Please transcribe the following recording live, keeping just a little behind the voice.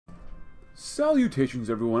Salutations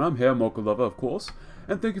everyone, I'm here, Mokolova of course,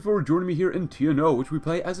 and thank you for joining me here in TNO, which we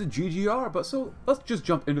play as a GGR. But so, let's just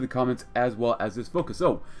jump into the comments as well as this focus.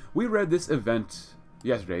 So, we read this event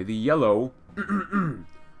yesterday, the yellow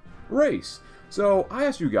race. So, I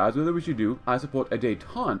asked you guys whether we should do I support a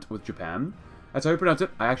détente with Japan. That's how you pronounce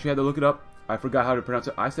it. I actually had to look it up. I forgot how to pronounce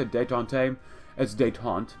it. I said détente. It's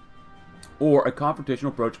détente. Or a confrontational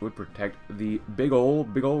approach would protect the big ol'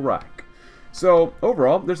 Reich. So,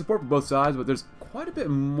 overall, there's support for both sides, but there's quite a bit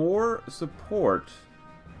more support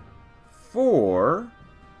for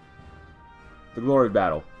the glory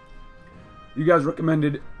battle. You guys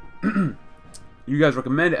recommended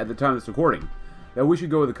at the time of this recording that we should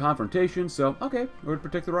go with a confrontation, so okay, we would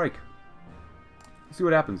protect the Reich. Let's see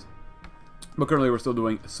what happens. But currently we're still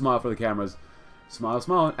doing smile for the cameras. Smile,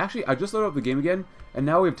 smile. Actually, I just loaded up the game again, and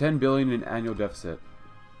now we have 10 billion in annual deficit.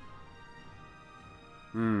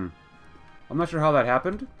 I'm not sure how that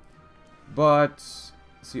happened, but let's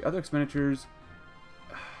see, other expenditures.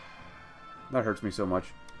 That hurts me so much.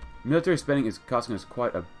 Military spending is costing us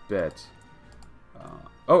quite a bit.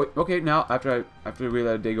 Oh, okay. Now after we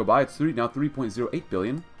let a day go by, it's now 3.08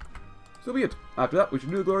 billion. So be it. After that, we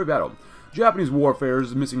should do the glory battle. Japanese warfare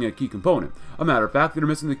is missing a key component. A matter of fact, they're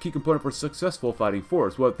missing the key component for successful fighting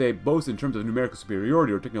force. What they boast in terms of numerical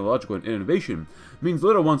superiority or technological innovation means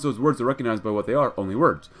little once those words are recognized by what they are, only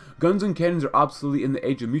words. Guns and cannons are obsolete in the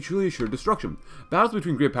age of mutually assured destruction. Battles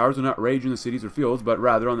between great powers will not rage in the cities or fields, but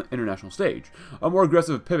rather on the international stage. A more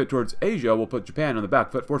aggressive pivot towards Asia will put Japan on the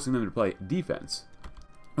back foot, forcing them to play defense.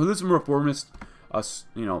 Well, this is some reformist,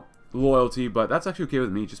 loyalty, but that's actually okay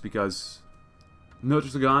with me, just because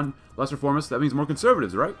militaries are gone, less reformists, that means more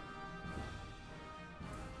conservatives, right?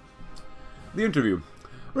 The interview.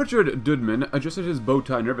 Richard Dudman adjusted his bow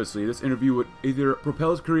tie nervously. This interview would either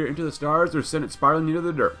propel his career into the stars or send it spiraling into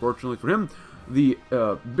the dirt. Fortunately for him, the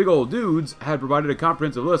big old dudes had provided a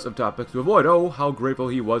comprehensive list of topics to avoid. Oh, how grateful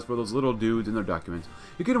he was for those little dudes and their documents.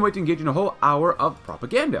 He couldn't wait to engage in a whole hour of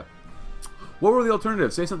propaganda. What were the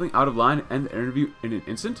alternatives? Say something out of line and the interview in an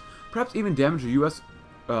instant? Perhaps even damage the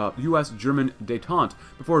U.S.-German détente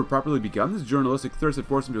before it properly begun. This journalistic thirst had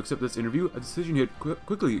forced him to accept this interview, a decision he had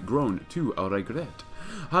quickly grown to regret.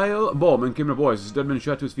 Heil Bormann came in a voice as Dudman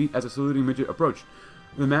shot to his feet as a saluting midget approached.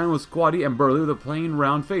 The man was squatty and burly with a plain,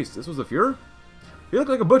 round face. This was the Fuhrer? He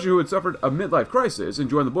looked like a butcher who had suffered a midlife crisis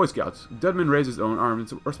and joined the Boy Scouts. Dudman raised his own arm in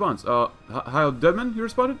response. Heil Dudman, he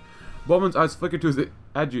responded. Bormann's eyes flickered to his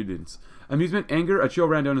adjutants. Amusement, anger, a chill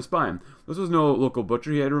ran down his spine. This was no local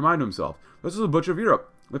butcher, he had to remind himself. This was a butcher of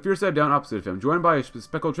Europe. The Fuhrer sat down opposite of him, joined by a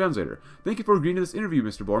speckled translator. Thank you for agreeing to this interview,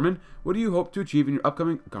 Mr. Bormann. What do you hope to achieve in your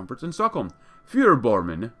upcoming conference in Stockholm? Fuhrer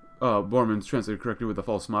Bormann. Bormann's translator corrected with a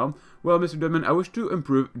false smile. Well, Mr. Dudman, I wish to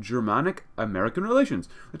improve Germanic-American relations.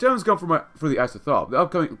 The time has come for the ice to thaw. The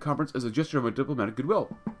upcoming conference is a gesture of my diplomatic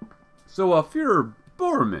goodwill. So, Fuhrer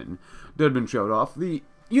Bormann, Dudman showed off. The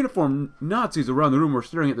uniformed Nazis around the room were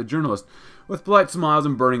staring at the journalist with polite smiles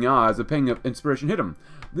and burning eyes. A pang of inspiration hit him.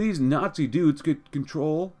 These Nazi dudes could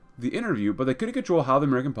control the interview, but they couldn't control how the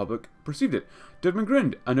American public perceived it. Dudman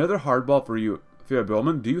grinned. Another hardball for you, Fuhrer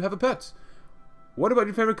Bormann. Do you have a pet? What about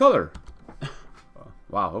your favorite color?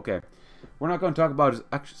 Wow, okay. We're not going to talk about his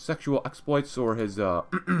sexual exploits or his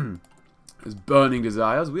his burning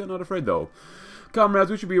desires. We are not afraid, though.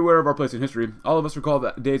 Comrades, we should be aware of our place in history. All of us recall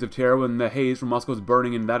the days of terror when the haze from Moscow was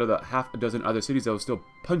burning and that of the half a dozen other cities that was still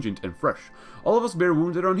pungent and fresh. All of us bear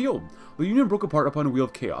wounds that are unhealed. The Union broke apart upon a wheel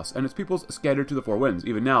of chaos, and its peoples scattered to the four winds.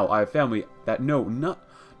 Even now, I have family that know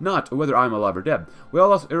not whether I am alive or dead. We all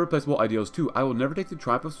lost irreplaceable ideals too. I will never take the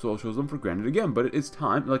triumph of socialism for granted again, but it is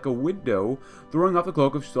time, like a widow throwing off the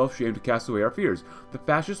cloak of self-shame, to cast away our fears. The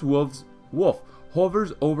fascist wolf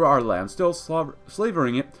hovers over our land, still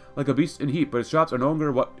slavering it like a beast in heat, but its shops are no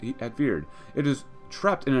longer what he had feared. It is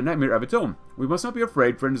trapped in a nightmare of its own. We must not be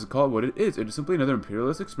afraid, friends, to call it what it is. It is simply another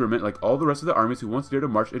imperialist experiment, like all the rest of the armies who once dared to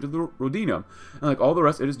march into the Rodina, and like all the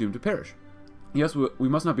rest, it is doomed to perish. Yes, we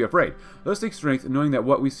must not be afraid. Let us take strength, knowing that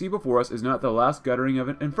what we see before us is not the last guttering of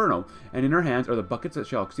an inferno, and in our hands are the buckets that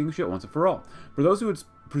shall extinguish it once and for all. For those who would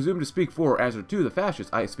presume to speak for or answer to the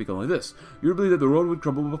fascists, I speak only this. You would believe that the road would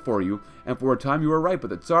crumble before you, and for a time you were right, but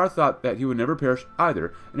the Tsar thought that he would never perish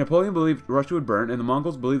either, and Napoleon believed Russia would burn, and the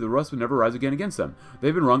Mongols believed the Rus would never rise again against them.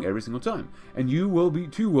 They've been wrong every single time. And you will be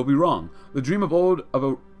wrong.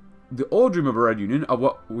 The old dream of a red union, of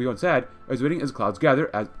what we once had, is waiting as clouds gather,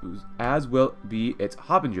 as will be its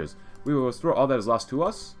hoppinges. We will restore all that is lost to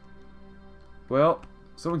us. Well,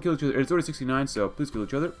 someone kill each other. It's already 69, so please kill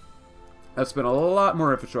each other. I've spent a lot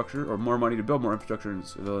more infrastructure, or more money to build more infrastructure and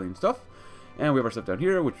civilian stuff. And we have our stuff down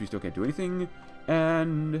here, which we still can't do anything.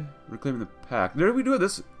 And reclaiming the pack. There we do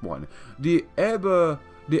this one. The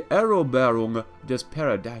Eroberung des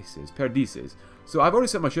Paradises. So I've already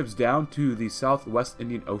sent my ships down to the Southwest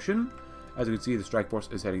Indian Ocean. As you can see, the strike force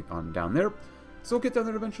is heading on down there. So we'll get down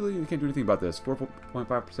there eventually. We can't do anything about this.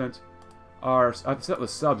 4.5%. I've set the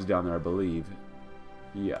subs down there, I believe.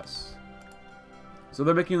 Yes. So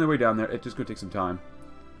they're making their way down there. It's just going to take some time.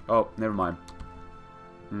 Oh, never mind.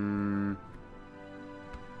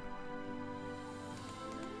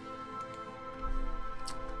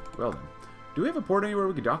 Well then. Do we have a port anywhere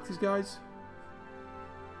we could dock these guys?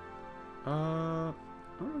 I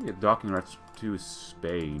don't know, get docking rights to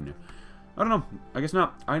Spain. I don't know. I guess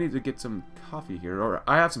not. I need to get some coffee here. Or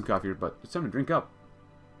I have some coffee here, but it's time to drink up.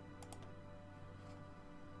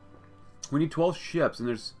 We need 12 ships, and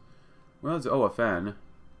there's... Well, there's OFN.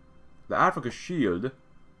 The Africa Shield.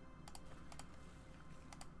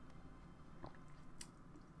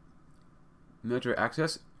 Military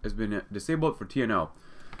access has been disabled for TNO.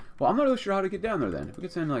 Well, I'm not really sure how to get down there then. If we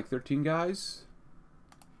could send like 13 guys.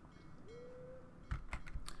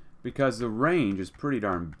 Because the range is pretty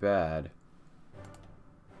darn bad.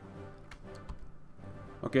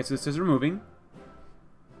 Okay, so this is removing.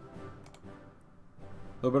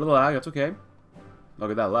 A little bit of lag, that's okay.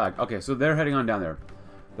 Look at that lag. Okay, so they're heading on down there.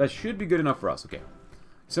 That should be good enough for us. Okay.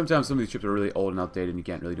 Sometimes some of these ships are really old and outdated and you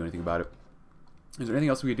can't really do anything about it. Is there anything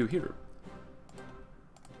else we could do here?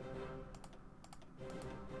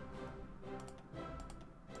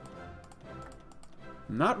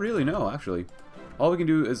 Not really, no, actually. All we can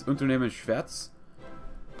do is Unternehmen Schweiz.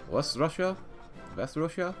 West Russia? West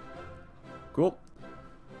Russia? Cool.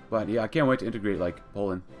 But yeah, I can't wait to integrate like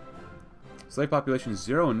Poland. Slave population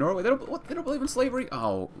 0 in Norway. They don't believe in slavery?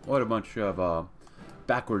 Oh, what a bunch of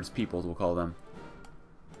backwards peoples, we'll call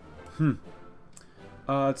them.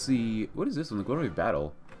 Let's see. What is this one? The Glory of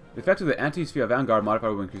Battle. The effect of the anti-sphere vanguard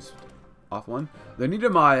modifier will increase off one. The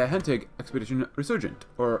Niedermayer Hentig expedition resurgent.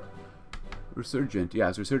 Or resurgent. Yeah,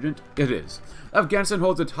 it's resurgent. It is. Afghanistan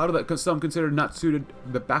holds a title that some consider not suited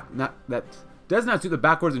that does not suit the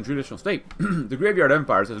backwards and traditional state. The Graveyard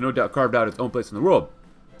Empires has no doubt carved out its own place in the world,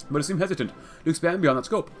 but it seemed hesitant to expand beyond that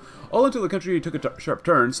scope. All until the country took a sharp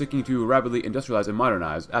turn, seeking to rapidly industrialize and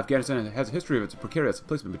modernize. Afghanistan has a history of its precarious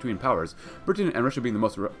placement between powers, Britain and Russia being the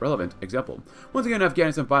most relevant example. Once again,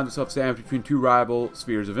 Afghanistan finds itself sandwiched between two rival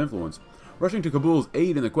spheres of influence. Rushing to Kabul's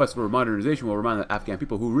aid in the quest for modernization will remind the Afghan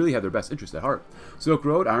people who really have their best interests at heart. Silk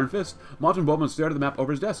Road, Iron Fist. Martin Bormann stared at the map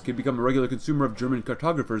over his desk. He'd become a regular consumer of German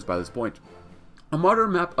cartographers by this point. A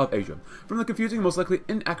modern map of Asia, from the confusing and most likely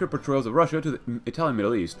inaccurate portrayals of Russia to the Italian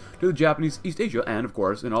Middle East, to the Japanese East Asia, and, of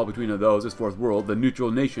course, in all between those as Fourth World, the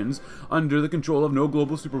neutral nations under the control of no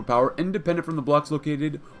global superpower, independent from the blocks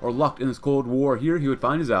located or locked in this Cold War. Here he would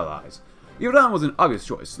find his allies. Iran was an obvious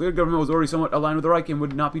choice. The government was already somewhat aligned with the Reich and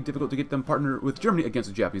would not be difficult to get them partnered with Germany against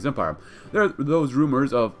the Japanese Empire. There are those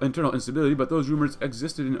rumors of internal instability, but those rumors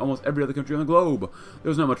existed in almost every other country on the globe. There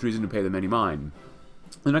was not much reason to pay them any mind.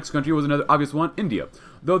 The next country was another obvious one, India.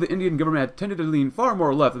 Though the Indian government had tended to lean far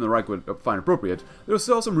more left than the Reich would find appropriate, there were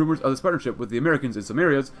still some rumors of this partnership with the Americans in some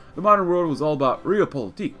areas. The modern world was all about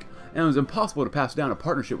realpolitik, and it was impossible to pass down a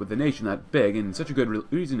partnership with a nation that big and such a good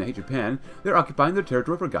reason to hate Japan. They're occupying their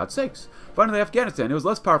territory for God's sakes. Finally, Afghanistan. It was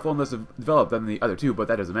less powerful and less developed than the other two, but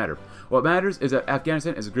that doesn't matter. What matters is that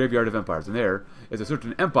Afghanistan is a graveyard of empires, and there is a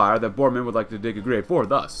certain empire that Bormann would like to dig a grave for.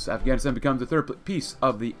 Thus, Afghanistan becomes the third piece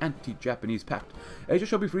of the anti-Japanese pact. Asia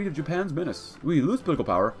shall be freed of Japan's menace. We lose political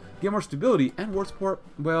power, get more stability, and war support.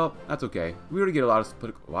 Well, that's okay. We already get a lot of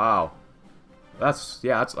political... Wow. That's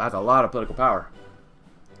a lot of political power.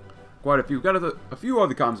 Quite a few. Got a few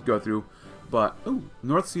other comms to go through, but ooh,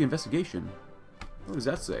 North Sea investigation. What does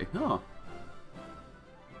that say? Huh.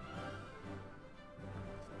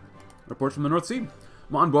 Reports from the North Sea.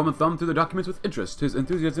 Martin Bormann thumbed through the documents with interest, his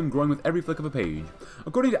enthusiasm growing with every flick of a page.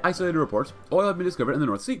 According to isolated reports, oil had been discovered in the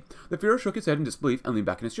North Sea. The Führer shook his head in disbelief and leaned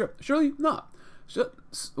back in his chair. Surely not.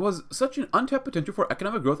 Was such an untapped potential for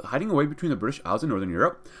economic growth hiding away between the British Isles and Northern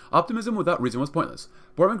Europe? Optimism without reason was pointless.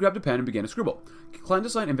 Bormann grabbed a pen and began to scribble.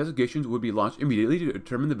 Clandestine investigations would be launched immediately to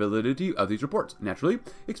determine the validity of these reports. Naturally,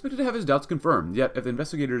 he expected to have his doubts confirmed, yet if the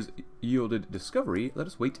investigators yielded discovery, let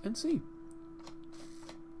us wait and see.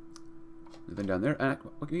 Nothing down there.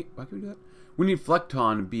 Why can we do that? We need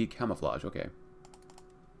Flecton B camouflage. Okay.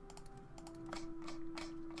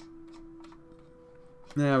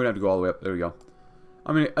 Nah, we don't have to go all the way up. There we go.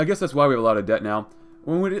 I mean, I guess that's why we have a lot of debt now.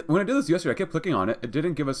 When I did this yesterday, I kept clicking on it. It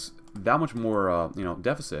didn't give us that much more, you know,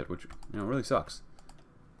 deficit, which, you know, really sucks.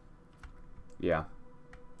 Yeah.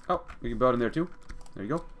 Oh, we can build in there too. There you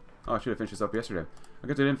go. Oh, I should have finished this up yesterday. I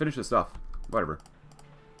guess I didn't finish this stuff. Whatever.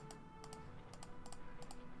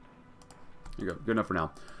 There you go. Good enough for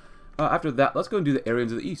now. After that, let's go and do the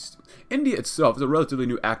Aryans of the East. India itself is a relatively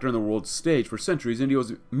new actor on the world stage. For centuries, India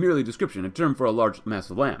was merely a description, a term for a large mass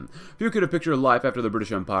of land. Few could have pictured life after the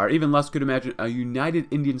British Empire. Even less could imagine a united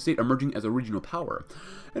Indian state emerging as a regional power.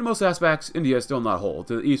 In most aspects, India is still not whole.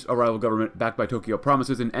 To the east, a rival government backed by Tokyo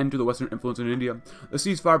promises an end to the Western influence in India. The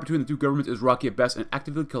ceasefire between the two governments is rocky at best and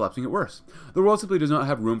actively collapsing at worst. The world simply does not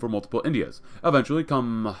have room for multiple Indias. Eventually,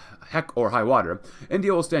 come heck or high water,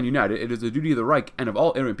 India will stand united. It is the duty of the Reich and of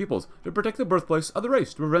all Aryan peoples to protect the birthplace of the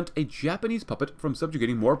race, to prevent a Japanese puppet from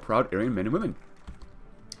subjugating more proud Aryan men and women.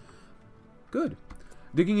 Good.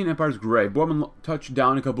 Digging in Empire's grave, Bormann touched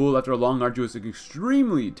down in Kabul after a long, arduous, and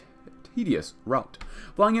extremely tedious route.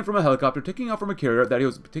 Flying in from a helicopter, taking off from a carrier that he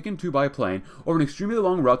was taken to by a plane, over an extremely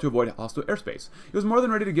long route to avoid hostile airspace. He was more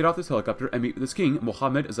than ready to get off this helicopter and meet with his king,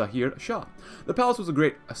 Mohammed Zahir Shah. The palace was a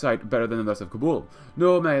great sight, better than the rest of Kabul.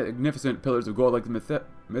 No magnificent pillars of gold like the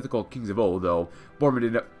mythical kings of old, though.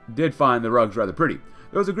 Bormann did find the rugs rather pretty.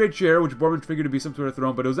 There was a great chair, which Bormann figured to be some sort of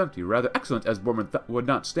throne, but it was empty. Rather excellent, as Bormann would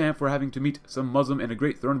not stand for having to meet some Muslim in a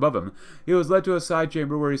great throne above him. He was led to a side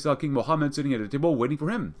chamber where he saw King Mohammed sitting at a table waiting for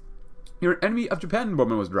him. "You're an enemy of Japan,"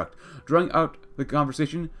 Bormann was direct, drawing out the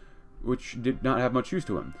conversation which did not have much use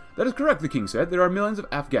to him. "That is correct," the king said. "There are millions of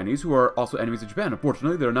Afghanis who are also enemies of Japan.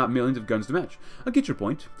 Unfortunately, there are not millions of guns to match. I get your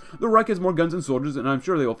point. The Reich has more guns and soldiers, and I'm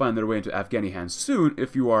sure they will find their way into Afghani hands soon.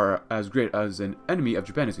 If you are as great as an enemy of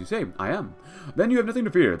Japan as you say, I am. Then you have nothing to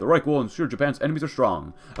fear. The Reich will ensure Japan's enemies are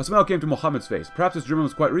strong." A smile came to Mohammed's face. Perhaps his German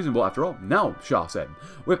was quite reasonable after all. "Now," Shah said,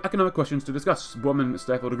 "we have economic questions to discuss." Bormann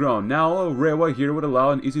stifled a groan. "Now, a railway here would allow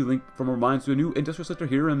an easy link from our mines to a new industrial sector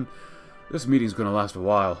here, and this meeting's going to last a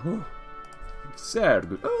while." Whew. Sad.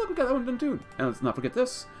 But, oh, look, we got that one done too. And let's not forget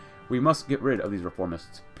this. We must get rid of these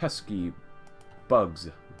reformists. Pesky bugs.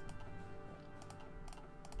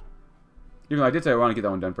 Even though I did say I want to get that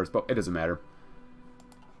one done first, but it doesn't matter.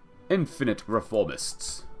 Infinite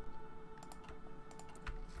reformists.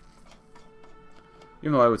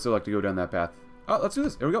 Even though I would still like to go down that path. Oh, let's do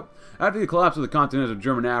this. Here we go. After the collapse of the continent of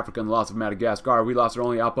German Africa and the loss of Madagascar, we lost our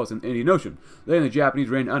only outpost in the Indian Ocean. Then the Japanese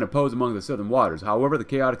reigned unopposed among the southern waters. However, the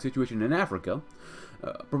chaotic situation in Africa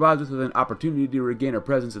provides us with an opportunity to regain our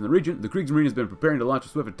presence in the region. The Kriegsmarine has been preparing to launch a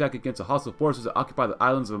swift attack against the hostile forces that occupy the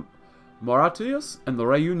islands of Mauritius and the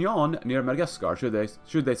Réunion near Madagascar. Should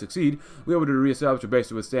they succeed, we will be able to reestablish a base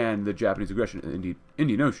to withstand the Japanese aggression in the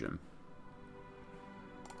Indian Ocean.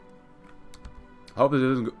 I hope it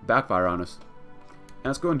doesn't backfire on us. Now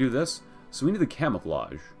let's go and do this. So we need the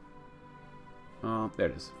camouflage. There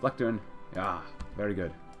it is. Flectern. Yeah, very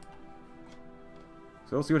good.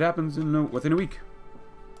 So we'll see what happens within a week.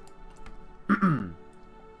 And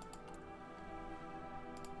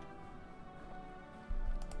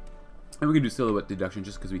we can do silhouette deduction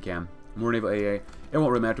just because we can. More naval AA. It won't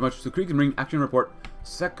really matter too much. So Kriegsmarine Action Report.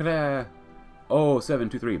 Sacre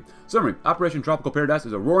 0723. Summary. Operation Tropical Paradise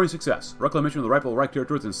is a roaring success. Reclamation of the rightful Reich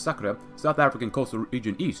territories in Sacre, South African coastal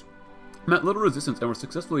region east, met little resistance and were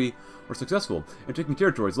successful in taking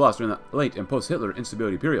territories lost during the late and post-Hitler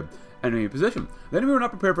instability period. Enemy position. The enemy were not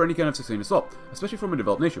prepared for any kind of sustained assault, especially from a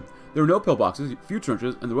developed nation. There were no pillboxes, few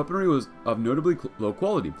trenches, and the weaponry was of notably low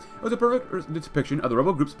quality. It was a perfect depiction of the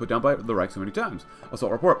rebel groups put down by the Reich so many times.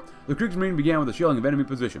 Assault report. The Kriegsmarine began with the shelling of enemy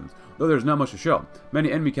positions, though there is not much to show.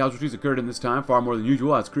 Many enemy casualties occurred in this time, far more than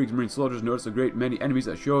usual, as Kriegsmarine soldiers noticed a great many enemies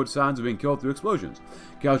that showed signs of being killed through explosions.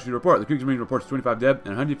 Casualty report. The Kriegsmarine reports 25 dead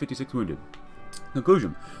and 156 wounded.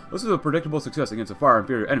 Conclusion. This is a predictable success against a far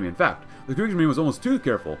inferior enemy. In fact, the Kriegsmarine was almost too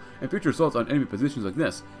careful. In future assaults on enemy positions like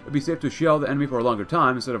this, it would be safe to shell the enemy for a longer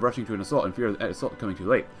time instead of rushing to an assault in fear of the assault coming too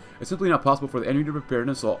late. It's simply not possible for the enemy to prepare an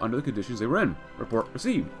assault under the conditions they were in. Report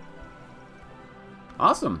received.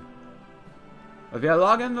 Awesome. Wir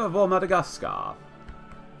lagen vor Madagascar.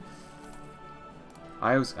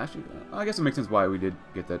 I guess it makes sense why we did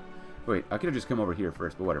get that. Wait, I could have just come over here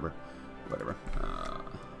first, but whatever. Whatever.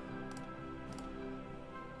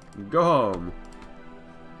 Go home.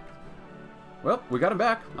 Well, we got him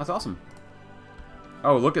back. That's awesome.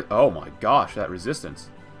 Oh, look at... Oh my gosh, that resistance.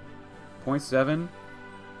 0.7.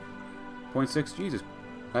 0.6. Jesus.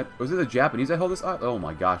 Was it the Japanese that held this up? Oh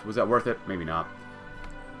my gosh. Was that worth it? Maybe not.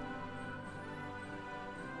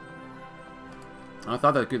 I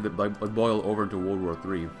thought that could like boil over into World War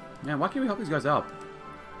III. Man, why can't we help these guys out?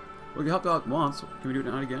 We can help out once. Can we do it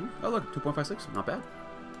now again? Oh, look. 2.56. Not bad.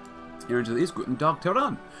 Here to the east, Guten Tag,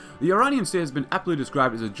 Tehran. The Iranian state has been aptly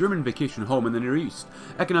described as a German vacation home in the Near East.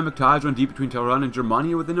 Economic ties run deep between Tehran and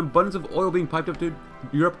Germany, with an abundance of oil being piped up to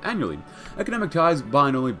Europe annually. Economic ties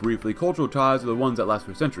bind only briefly. Cultural ties are the ones that last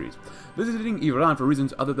for centuries. Visiting Iran for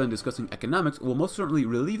reasons other than discussing economics will most certainly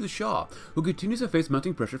relieve the Shah, who continues to face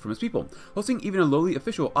mounting pressure from his people. Hosting even a lowly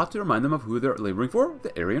official ought to remind them of who they're laboring for,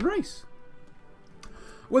 the Aryan race.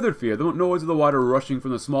 Withered fear, the noise of the water rushing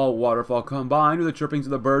from the small waterfall combined with the chirpings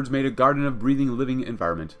of the birds made a garden of breathing, living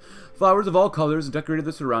environment. Flowers of all colors decorated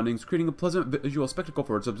the surroundings, creating a pleasant visual spectacle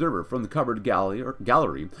for its observer. From the covered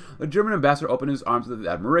gallery, the German ambassador opened his arms with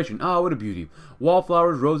admiration. Ah, what a beauty!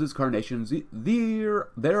 Wallflowers, roses, carnations.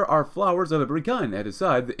 There are flowers of every kind. At his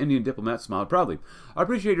side, the Indian diplomat smiled proudly. I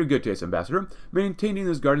appreciate your good taste, Ambassador. Maintaining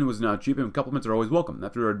this garden was not cheap, and compliments are always welcome.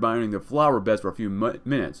 After admiring the flower beds for a few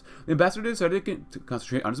minutes, the ambassador decided to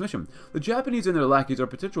concentrate on his mission. The Japanese and their lackeys are a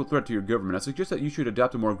potential threat to your government. I suggest that you should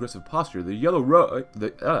adopt a more aggressive posture. The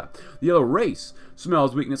yellow race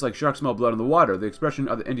smells weakness like sharks smell blood in the water. The expression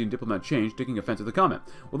of the Indian diplomat changed, taking offense at the comment.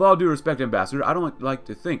 With all due respect, Ambassador, I don't like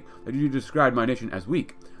to think that you described my nation as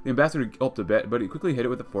weak. The ambassador gulped a bit, but he quickly hit it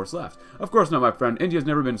with a forced laugh. Of course not, my friend. India has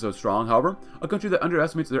never been so strong, however. A country that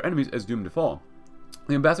underestimates their enemies is doomed to fall.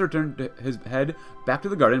 The ambassador turned his head back to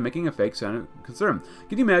the garden, making a fake sound of concern.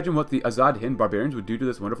 Can you imagine what the Azad Hind barbarians would do to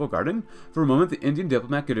this wonderful garden? For a moment, the Indian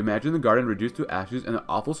diplomat could imagine the garden reduced to ashes and the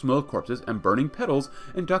awful smell of corpses and burning petals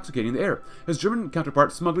intoxicating the air. His German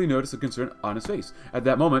counterpart smugly noticed the concern on his face. At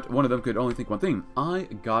that moment, one of them could only think one thing. I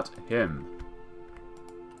got him.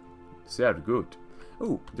 Sehr good.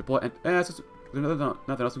 Oh, deploy and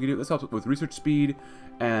nothing else we can do. This helps with research speed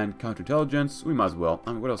and counterintelligence. We might as well.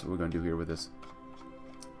 I mean, what else are we going to do here with this?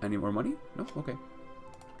 Any more money? No? Okay.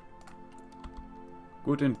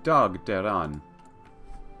 Guten Tag, Tehran.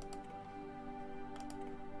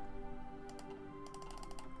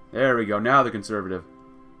 There we go. Now the conservative.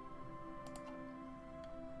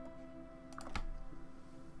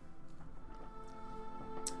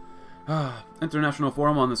 International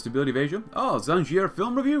Forum on the Stability of Asia. Oh, Zangier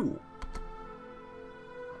Film Review.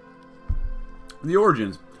 The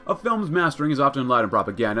origins of film's mastering is often lied on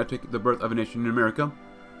propaganda. Take The Birth of a Nation in America,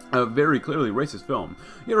 a very clearly racist film,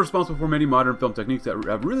 yet responsible for many modern film techniques that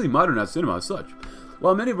have really modernized cinema as such.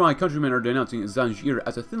 While many of my countrymen are denouncing Zangier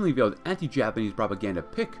as a thinly veiled anti-Japanese propaganda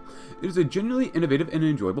pick, it is a genuinely innovative and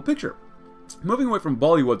enjoyable picture. Moving away from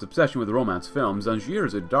Bollywood's obsession with romance films, Zangier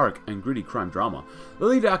is a dark and gritty crime drama. The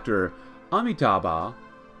lead actor, Amitabh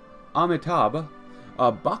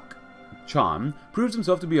Bachchan, proves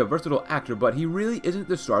himself to be a versatile actor, but he really isn't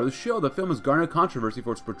the star of the show. The film has garnered controversy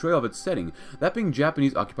for its portrayal of its setting, that being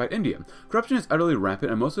Japanese-occupied India. Corruption is utterly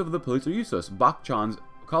rampant, and most of the police are useless. Bachchan's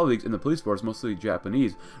colleagues in the police force, mostly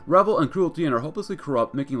Japanese, revel in cruelty and are hopelessly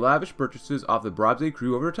corrupt, making lavish purchases off the bribes they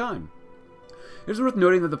accrue over time. It is worth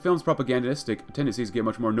noting that the film's propagandistic tendencies get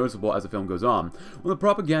much more noticeable as the film goes on. When the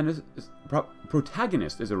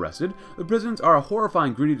protagonist is arrested, the prisons are a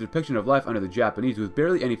horrifying, gritty depiction of life under the Japanese, with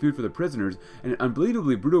barely any food for the prisoners, and an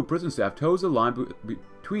unbelievably brutal prison staff toes the line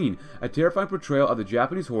between a terrifying portrayal of the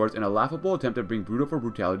Japanese horrors and a laughable attempt at being brutal for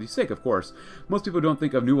brutality's sake, of course. Most people don't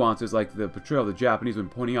think of nuances like the portrayal of the Japanese when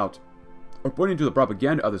pointing to the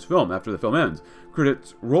propaganda of this film after the film ends.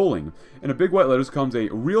 Credits rolling. In a big white letters comes a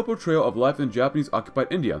real portrayal of life in Japanese-occupied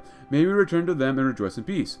India. May we return to them and rejoice in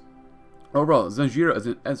peace. Overall, Zangier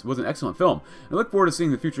was an excellent film. I look forward to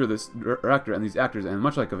seeing the future of this director and these actors, and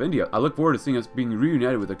much like of India, I look forward to seeing us being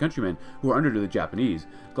reunited with the countrymen who are under the Japanese.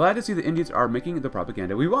 Glad to see the Indians are making the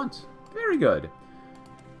propaganda we want. Very good.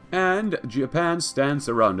 And Japan stands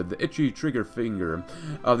surrounded. The itchy trigger finger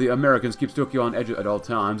of the Americans keeps Tokyo on edge at all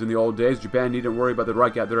times. In the old days, Japan needn't worry about the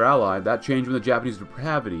Reich at their ally. That changed when the Japanese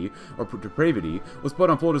depravity was put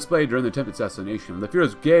on full display during the attempted assassination. The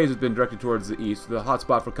fierce gaze has been directed towards the east, the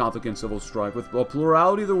hotspot for conflict and civil strife. With the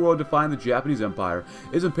plurality of the world defying the Japanese Empire,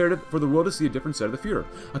 it is imperative for the world to see a different side of the Fuhrer,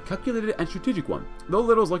 a calculated and strategic one. Though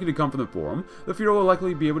little is likely to come from the forum, the Fuhrer will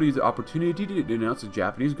likely be able to use the opportunity to denounce the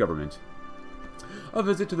Japanese government. A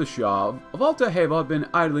visit to the Shah. Volta Heva had been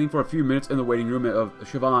idling for a few minutes in the waiting room of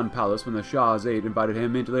Shivan Palace when the Shah's aide invited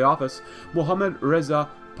him into the office. Mohammad Reza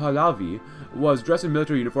Pahlavi was dressed in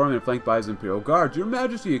military uniform and flanked by his imperial guards. Your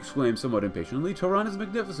Majesty, exclaimed somewhat impatiently, Tehran is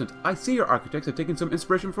magnificent. I see your architects have taken some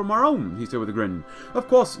inspiration from our own, he said with a grin. Of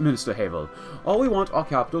course, Minister Havel. All we want our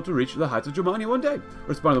capital to reach the heights of Germania one day,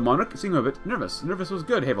 responded the monarch, seeming a bit nervous. Nervous was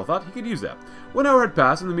good, Havel thought. He could use that. 1 hour had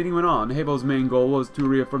passed and the meeting went on. Havel's main goal was to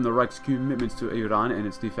reaffirm the Reich's commitments to Iran and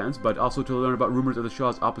its defense, but also to learn about rumors of the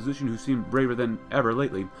Shah's opposition, who seemed braver than ever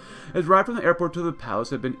lately. His ride from the airport to the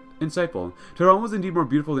palace had been insightful. Tehran was indeed more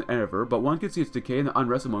beautiful beautiful than ever, but one could see its decay and the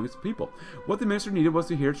unrest among its people. What the minister needed was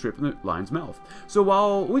to hear it straight from the lion's mouth. So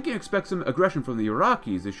while we can expect some aggression from the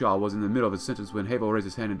Iraqis, the Shah was in the middle of his sentence when Havel raised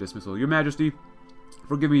his hand in dismissal. Your Majesty,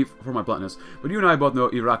 forgive me for my bluntness, but you and I both know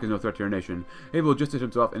Iraq is no threat to our nation. Havel adjusted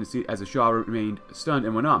himself in his seat as the Shah remained stunned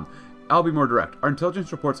and went on. I'll be more direct. Our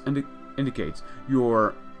intelligence reports indicates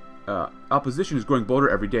your opposition is growing bolder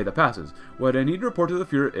every day that passes. What I need to report to the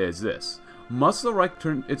Führer is this. Must the Reich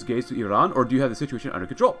turn its gaze to Iran, or do you have the situation under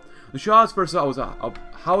control? The Shah's first thought was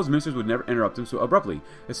how his ministers would never interrupt him so abruptly.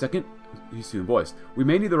 The second, he soon voiced, we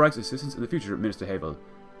may need the Reich's assistance in the future, Minister Havel.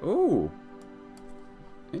 Oh.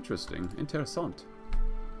 Interesting. Interessant.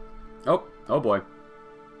 Oh boy.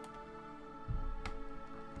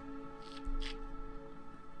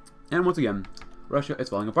 And once again, Russia is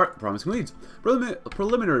falling apart, promising leads.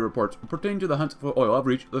 Preliminary reports pertaining to the hunt for oil have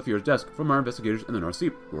reached the Führer's desk from our investigators in the North Sea.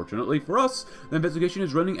 Fortunately for us, the investigation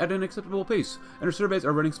is running at an acceptable pace, and our surveys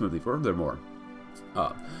are running smoothly. Furthermore,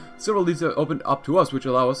 several leads have opened up to us, which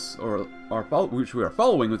allow us, which we are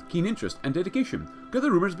following with keen interest and dedication. Could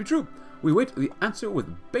the rumors be true? We wait the answer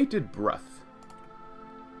with bated breath.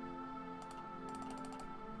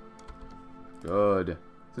 Good.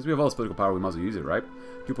 Since we have all this political power, we might as well use it, right?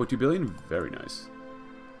 2.2 billion? Very nice.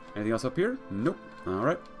 Anything else up here? Nope.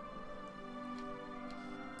 Alright.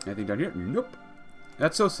 Anything down here? Nope.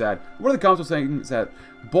 That's so sad. One of the comments was saying that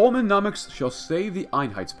Bormannomics shall save the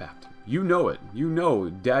Einheitspact. You know it. You know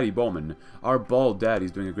Daddy Bormann. Our bald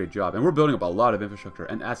daddy's doing a great job. And we're building up a lot of infrastructure.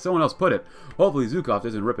 And as someone else put it, hopefully Zukov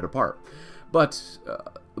doesn't rip it apart. But,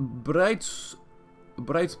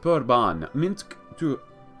 Breitspurbahn, Minsk to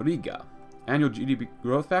Riga. Annual GDP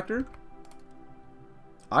growth factor?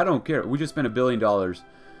 I don't care. We just spent $1 billion.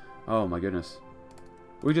 Oh my goodness.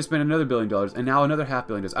 We just spent another $1 billion and now another $500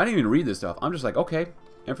 million. I didn't even read this stuff. I'm just like, okay,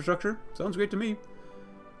 infrastructure sounds great to me.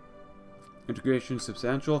 Integration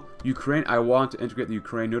substantial. Ukraine. I want to integrate the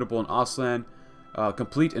Ukraine. Notable in Aslan.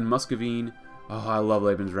 Complete in Muscovine. Oh, I love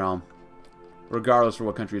Laban's Realm. Regardless for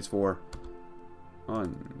what country it's for.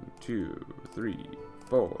 1, 2, 3,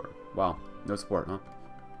 4. Wow. No support, huh?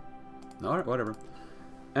 Alright, whatever.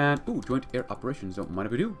 And, ooh, joint air operations. Don't mind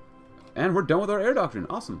if we do. And we're done with our air doctrine.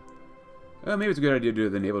 Awesome. Maybe it's a good idea to do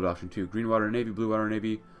the naval doctrine too. Green water navy, blue water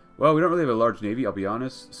navy. Well, we don't really have a large navy, I'll be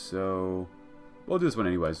honest. So, we'll do this one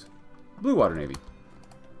anyways. Blue water navy.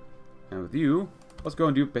 And with you, let's go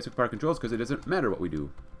and do basic fire controls because it doesn't matter what we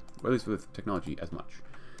do. Or at least with technology as much.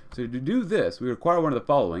 So to do this, we require one of the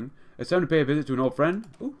following. It's time to pay a visit to an old friend.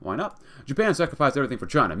 Ooh, why not? Japan sacrificed everything for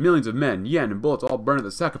China. Millions of men, yen, and bullets all burned at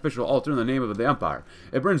the sacrificial altar in the name of the empire.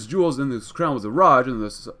 It burns jewels in this crown with the Raj, and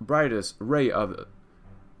the brightest ray of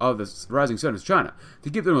the rising sun is China. To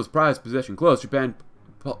keep their most prized possession close, Japan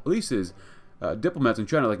polices diplomats in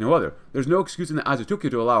China like no other. There's no excuse in the eyes of Tokyo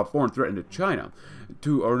to allow a foreign threat into China,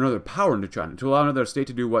 or another power into China, to allow another state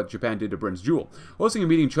to do what Japan did to Britain's jewel. Hosting a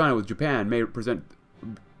meeting in China with Japan may present.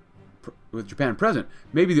 With Japan present,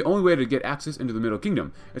 may be the only way to get access into the Middle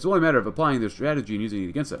Kingdom. It's only a matter of applying their strategy and using it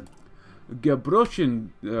against them.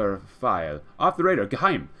 Gebroschen file. Off the radar.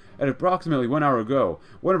 Geheim. At approximately 1 hour ago,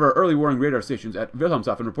 one of our early warning radar stations at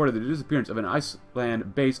Wilhelmshaven reported the disappearance of an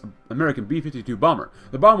Iceland-based American B-52 bomber.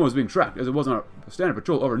 The bomber was being tracked as it was on a standard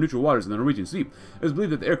patrol over neutral waters in the Norwegian Sea. It is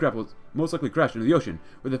believed that the aircraft was most likely crashed into the ocean,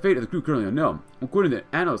 with the fate of the crew currently unknown. According to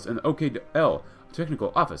the analysts in the OKL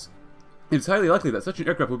technical office, it's highly likely that such an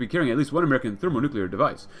aircraft would be carrying at least one American thermonuclear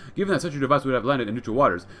device. Given that such a device would have landed in neutral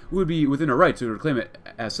waters, we would be within our right to reclaim it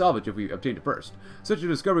as salvage if we obtained it first. Such a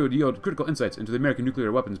discovery would yield critical insights into the American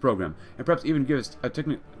nuclear weapons program, and perhaps even give us a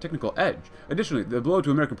technical edge. Additionally, the blow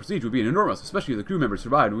to American prestige would be enormous, especially if the crew members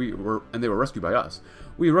survived and they were rescued by us.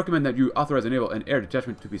 We recommend that you authorize a naval and air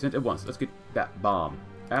detachment to be sent at once. Let's get that bomb.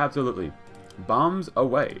 Absolutely. Bombs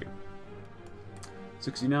away.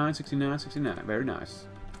 69, 69, 69. Very nice.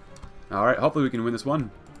 Alright, hopefully we can win this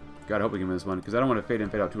one. God, I hope we can win this one, because I don't want to fade in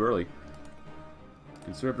and fade out too early.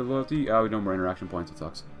 Conservative loyalty. Oh, no more interaction points. It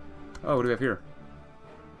sucks. Oh, what do we have here?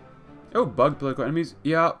 Oh, bug political enemies.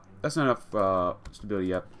 Yeah, that's not enough stability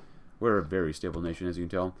yet. We're a very stable nation, as you can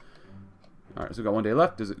tell. Alright, so we've got 1 day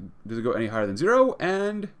left. Does it go any higher than 0?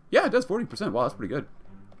 And, yeah, it does 40%. Wow, that's pretty good.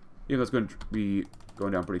 Even though it's going to be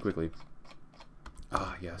going down pretty quickly.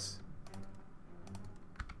 Ah, yes.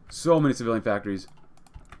 So many civilian factories.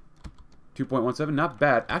 2.17, not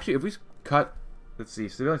bad. Actually, if we cut, let's see,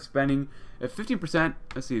 civilian spending at 15%,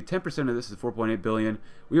 let's see, 10% of this is 4.8 billion.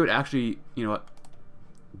 We would actually, you know what?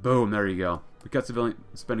 Boom, there you go. We cut civilian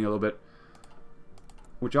spending a little bit.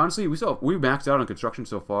 Which honestly, we maxed out on construction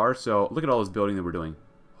so far, so look at all this building that we're doing.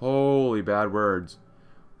 Holy bad words.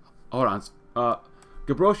 Hold on.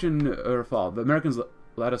 Gebroschen fall. The Americans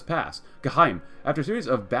let us pass. Geheim. After a series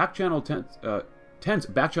of tense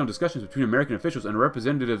back-channel discussions between American officials and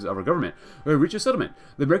representatives of our government, we have reached a settlement.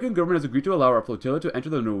 The American government has agreed to allow our flotilla to enter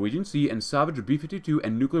the Norwegian Sea and salvage a B-52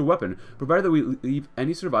 and nuclear weapon, provided that we leave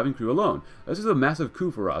any surviving crew alone. This is a massive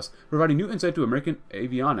coup for us, providing new insight to American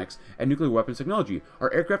avionics and nuclear weapons technology.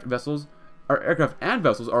 Our aircraft and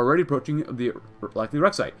vessels are already approaching the likely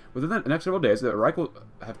wreck site. Within the next several days, the Reich will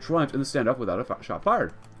have triumphed in the standoff without a shot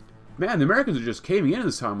fired. Man, the Americans are just caving in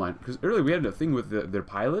this timeline, because earlier we had a thing with their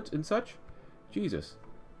pilot and such. Jesus.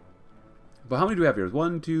 But how many do we have here?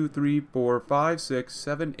 1, 2, 3, 4, 5, 6,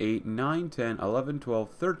 7, 8, 9, 10, 11, 12,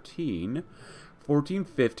 13, 14,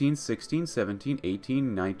 15, 16, 17,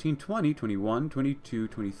 18, 19, 20, 21, 22,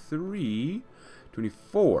 23,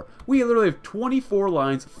 24. We literally have 24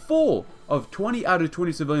 lines full of 20 out of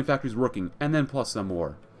 20 civilian factories working, and then plus some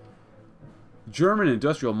more. German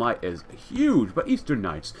industrial might is huge, but Eastern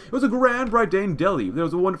Nights. It was a grand, bright day in Delhi. There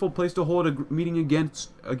was a wonderful place to hold a meeting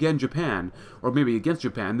against Japan, or maybe against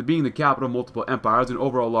Japan, being the capital of multiple empires, an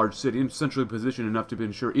overall large city, and centrally positioned enough to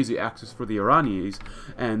ensure easy access for the Iranis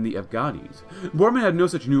and the Afghanis. Bormann had no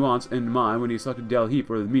such nuance in mind when he selected Delhi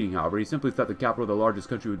for the meeting, however. He simply thought the capital of the largest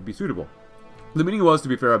country would be suitable. The meeting was, to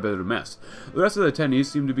be fair, a bit of a mess. The rest of the attendees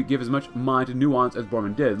seemed to give as much mind to nuance as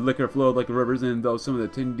Bormann did. Liquor flowed like rivers, and though some of the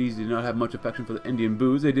attendees did not have much affection for the Indian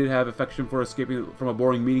booze, they did have affection for escaping from a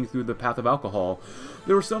boring meeting through the path of alcohol.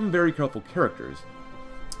 There were some very colorful characters.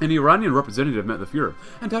 An Iranian representative met the Fuhrer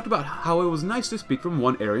and talked about how it was nice to speak from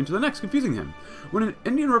one area to the next, confusing him. When an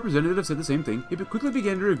Indian representative said the same thing, he quickly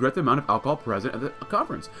began to regret the amount of alcohol present at the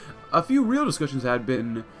conference. A few real discussions had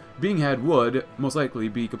been being had would most likely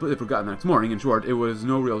be completely forgotten the next morning. In short, it was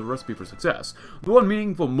no real recipe for success. The one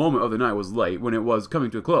meaningful moment of the night was late, when it was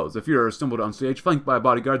coming to a close. The Fuhrer stumbled on stage, flanked by a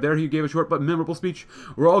bodyguard. There he gave a short but memorable speech.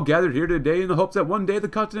 We're all gathered here today in the hopes that one day the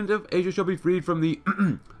continent of Asia shall be freed from the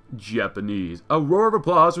Japanese. A roar of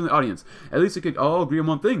applause from the audience. At least we could all agree on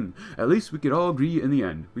one thing. At least we could all agree in the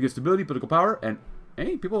end. We get stability, political power, and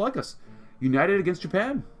hey, people like us. United against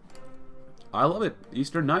Japan. I love it.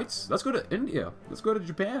 Eastern Nights. Let's go to India. Let's go to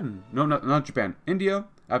Japan. No, not Japan. India,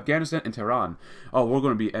 Afghanistan, and Tehran. Oh, we're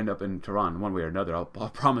going to end up in Tehran one way or another. I'll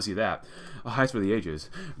promise you that. A heist for the ages.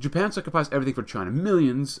 Japan sacrificed everything for China.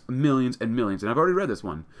 Millions, millions, and millions. And I've already read this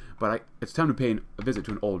one. But it's time to pay a visit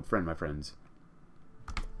to an old friend, my friends.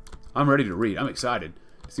 I'm ready to read. I'm excited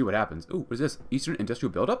to see what happens. Ooh, what is this? Eastern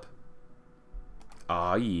Industrial Buildup?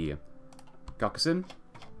 Ah, yeah. Caucasan.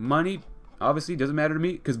 Money. Obviously, doesn't matter to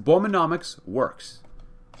me, because Bormannomics works.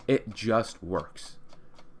 It just works.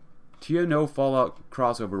 TNO Fallout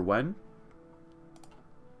crossover when?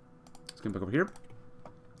 Let's come back over here.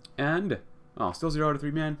 And, oh, still 0 out of 3,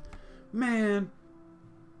 man. Man.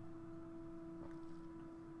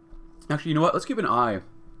 Actually, you know what? Let's keep an eye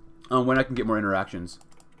on when I can get more interactions.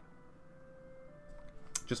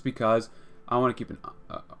 Just because I want to keep an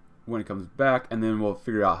when it comes back, and then we'll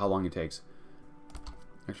figure out how long it takes.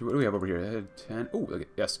 Actually, what do we have over here? 10. Oh, okay.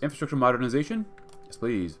 Yes. Infrastructure modernization. Yes,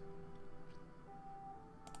 please.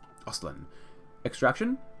 Oslan.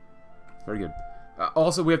 Extraction. Very good.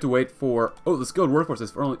 Also, we have to wait for... Oh, the skilled workforce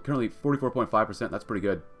is currently 44.5%. That's pretty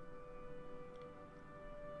good.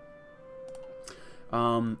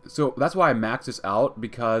 So that's why I maxed this out,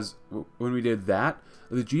 because when we did that,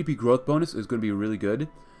 the GDP growth bonus is going to be really good.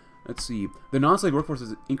 Let's see. The non-slave workforce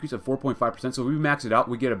is an increase of 4.5%. So if we max it out,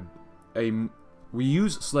 we get we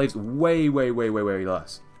use slaves way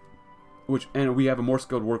less. And we have a more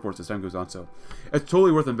skilled workforce as time goes on, so it's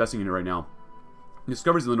totally worth investing in it right now.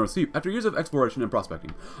 Discoveries in the North Sea. After years of exploration and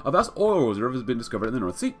prospecting, a vast oil reserve has been discovered in the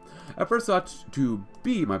North Sea. At first thought to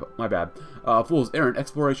be, my bad, fool's errand,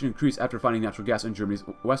 exploration increased after finding natural gas in Germany's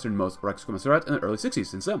westernmost Reichskommissariat in the early 60s.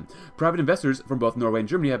 Since then, private investors from both Norway and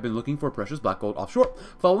Germany have been looking for precious black gold offshore,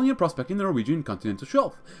 following and prospecting the Norwegian continental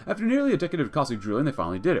shelf. After nearly a decade of costly drilling, they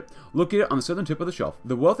finally did it. Located on the southern tip of the shelf,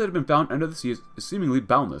 the wealth that had been found under the sea is seemingly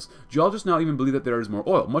boundless. Geologists now even believe that there is more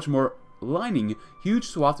oil, much more, lining huge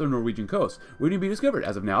swaths of Norwegian coast, waiting to be discovered.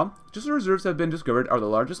 As of now, just the reserves have been discovered are the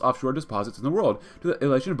largest offshore deposits in the world, to the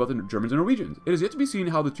elation of both the Germans and Norwegians. It is yet to be seen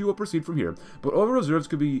how the two will proceed from here, but oil reserves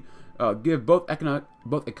could be give both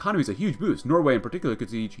economies a huge boost. Norway in particular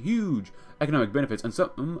could see huge economic benefits and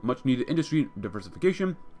some much needed industry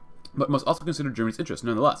diversification, but must also consider Germany's interests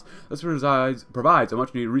nonetheless. This provides a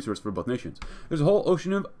much needed resource for both nations. There's a whole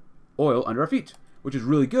ocean of oil under our feet, which is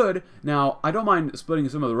really good. Now, I don't mind splitting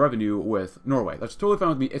some of the revenue with Norway. That's totally fine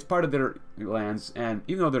with me. It's part of their lands, and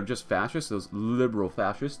even though they're just fascists, those liberal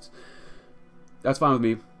fascists, that's fine with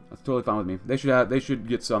me. That's totally fine with me. They should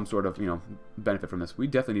get some sort of, benefit from this. We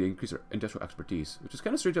definitely need to increase our industrial expertise, which is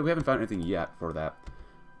kind of strange that we haven't found anything yet for that.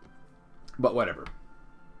 But whatever.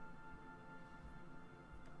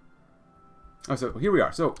 Oh, so here we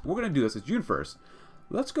are. So we're going to do this. It's June 1st.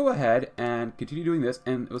 Let's go ahead and continue doing this,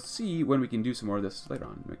 and let's see when we can do some more of this later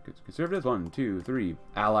on. Conservatives, 1, 2, 3.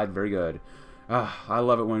 Allied, very good. I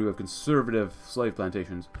love it when we have conservative slave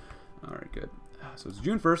plantations. Alright, good. So it's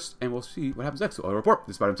June 1st, and we'll see what happens next. So, Oil report.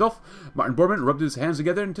 Despite himself, Martin Bormann rubbed his hands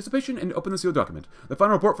together in anticipation and opened the sealed document. The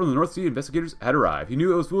final report from the North Sea investigators had arrived. He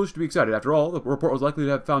knew it was foolish to be excited. After all, the report was likely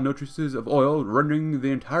to have found no traces of oil, rendering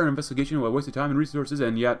the entire investigation a waste of time and resources,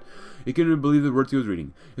 and yet he couldn't believe the words he was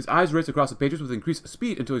reading. His eyes raced across the pages with increased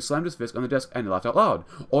speed until he slammed his fist on the desk and laughed out loud.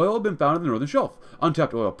 Oil had been found in the Northern Shelf.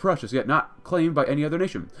 Untapped oil, precious, yet not claimed by any other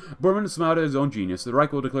nation. Bormann smiled at his own genius. The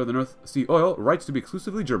Reich will declare the North Sea oil rights to be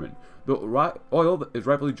exclusively German. The oil is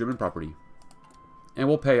rightfully German property. And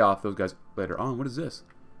we'll pay off those guys later on. What is this?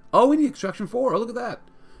 Oh, we need extraction 4. Oh, look at that.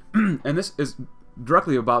 And this is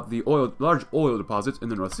directly about the large oil deposits in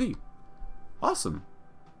the North Sea. Awesome.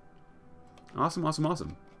 Awesome, awesome,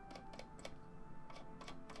 awesome.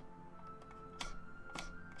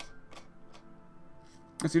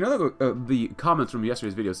 And so the comments from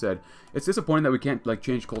yesterday's video said, it's disappointing that we can't like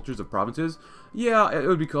change cultures of provinces. Yeah, it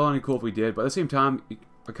would be kind of cool if we did, but at the same time,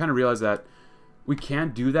 I kind of realized that we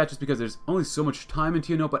can't do that just because there's only so much time in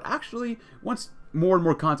TNO, but actually, once more and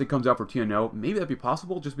more content comes out for TNO, maybe that'd be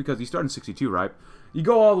possible just because you start in 62, right? You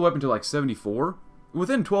go all the way up until like 74.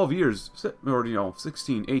 Within 12 years, or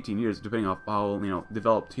 16, 18 years, depending on how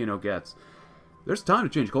developed TNO gets, there's time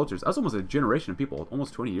to change cultures. That's almost a generation of people,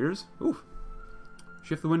 almost 20 years. Oof.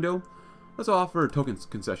 Shift the window. Let's offer token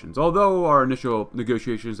concessions. Although our initial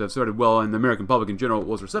negotiations have started well and the American public in general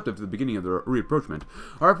was receptive to the beginning of the rapprochement,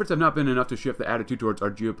 our efforts have not been enough to shift the attitude towards our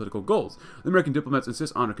geopolitical goals. The American diplomats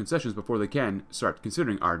insist on our concessions before they can start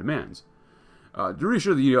considering our demands. To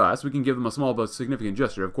reassure the U.S., we can give them a small but significant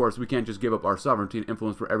gesture. Of course, we can't just give up our sovereignty and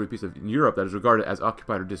influence for every piece of Europe that is regarded as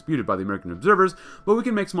occupied or disputed by the American observers, but we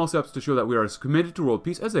can make small steps to show that we are as committed to world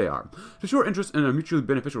peace as they are. To show our interest in a mutually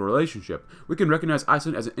beneficial relationship, we can recognize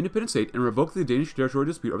Iceland as an independent state and revoke the Danish territorial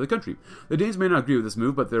dispute over the country. The Danes may not agree with this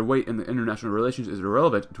move, but their weight in the international relations is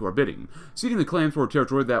irrelevant to our bidding. Ceding the claim for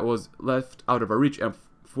territory that was left out of our reach and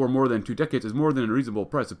for more than 2 decades is more than a reasonable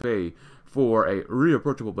price to pay for a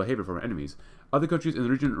reapproachable behavior from our enemies. Other countries in the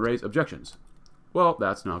region raise objections. Well,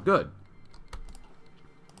 that's not good.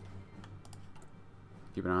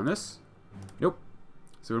 Keep an eye on this. Nope.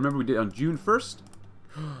 So remember we did on June 1st?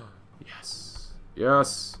 Yes.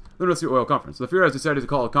 Yes. The North Sea Oil Conference. The Führer has decided to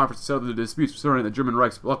call a conference to settle the disputes surrounding the German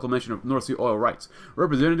Reich's proclamation of North Sea oil rights.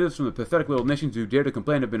 Representatives from the pathetic little nations who dare to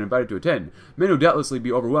complain have been invited to attend. Many will doubtlessly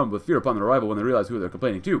be overwhelmed with fear upon their arrival when they realize who they're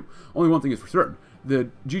complaining to. Only one thing is for certain.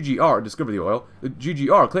 The GGR discovered the oil, the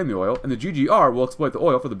GGR claimed the oil, and the GGR will exploit the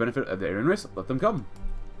oil for the benefit of the Aryan race. Let them come.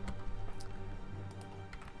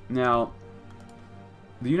 Now,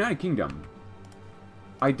 the United Kingdom.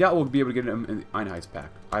 I doubt we'll be able to get them in the Einheits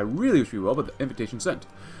pack. I really wish we will, but the invitation sent.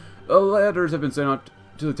 Letters have been sent out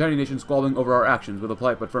to the tiny nations squabbling over our actions. With a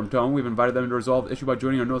polite but firm tone, we've invited them to resolve the issue by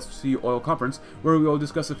joining our North Sea Oil Conference, where we will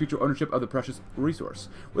discuss the future ownership of the precious resource.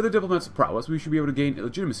 With the diplomats' prowess, we should be able to gain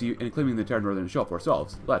legitimacy in claiming the entire northern shelf for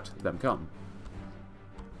ourselves. Let them come.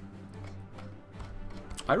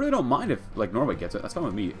 I really don't mind if, like, Norway gets it. That's fine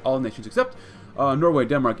with me. All nations except Norway,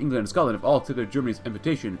 Denmark, England, and Scotland have all accepted Germany's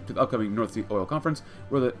invitation to the upcoming North Sea Oil Conference,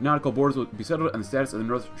 where the nautical borders will be settled and the status of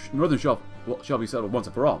the northern shelf shall be settled once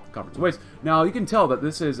and for all. The conference awaits. Now, you can tell that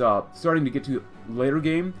this is starting to get to a later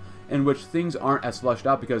game in which things aren't as fleshed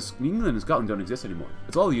out because England and Scotland don't exist anymore.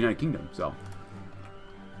 It's all the United Kingdom, so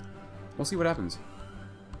we'll see what happens.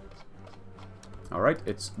 Alright,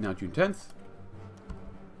 it's now June 10th.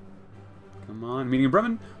 Come on. Meeting in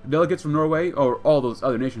Bremen. Delegates from Norway, or all those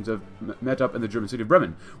other nations, have met up in the German city of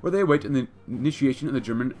Bremen, where they await the initiation of the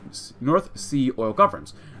German North Sea Oil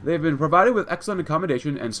Conference. They have been provided with excellent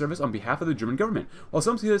accommodation and service on behalf of the German government. While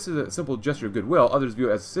some see this as a simple gesture of goodwill, others view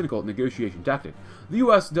it as a cynical negotiation tactic. The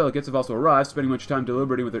U.S. delegates have also arrived, spending much time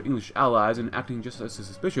deliberating with their English allies and acting just as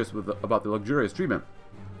suspicious about the luxurious treatment.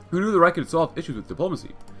 Who knew the Reich could solve issues with diplomacy?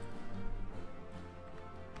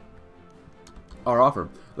 Our offer.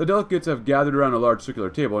 The delegates have gathered around a large circular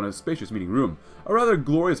table in a spacious meeting room. A rather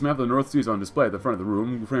glorious map of the North Sea is on display at the front of the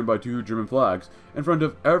room, framed by 2 German flags. In front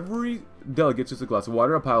of every delegate sits a glass of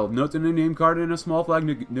water, a pile of notes, and a name card, and a small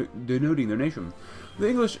flag denoting their nation. The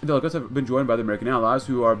English delegates have been joined by the American allies,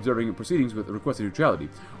 who are observing proceedings with requested neutrality.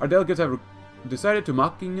 Our delegates have decided to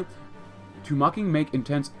mocking make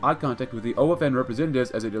intense eye contact with the OFN representatives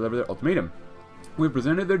as they deliver their ultimatum. We have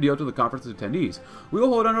presented their deal to the conference attendees. We will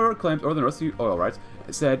hold on to our claims over the North Sea oil rights,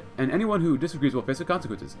 said, and anyone who disagrees will face the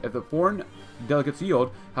consequences. If the foreign delegates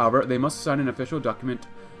yield, however, they must sign an official document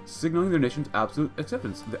signaling their nation's absolute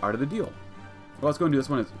acceptance of the art of the deal. Well, let's go and do this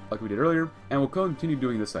one like we did earlier, and we'll continue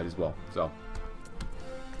doing this side as well. So,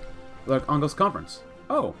 like Angos Conference.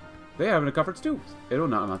 Oh, they have a conference too. It'll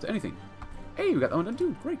not amount to anything. Hey, we got that one done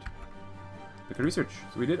too. Great. Look at research.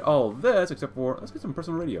 So we did all this except for, let's get some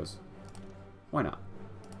personal radios. Why not?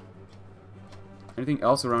 Anything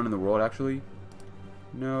else around in the world, actually?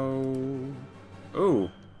 No. Oh.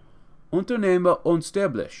 Unternehmer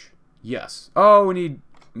unstablish. Yes. Oh, we need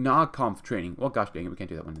Nahkampf training. Well, gosh dang it, we can't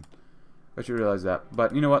do that one. I should realize that.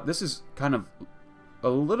 But you know what? This is kind of a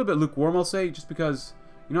little bit lukewarm, I'll say, just because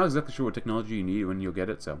you're not exactly sure what technology you need when you'll get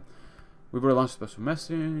it. So we've already launched special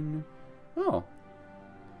messaging. Oh.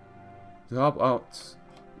 To help out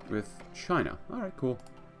with China. Alright, cool.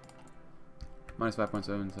 Minus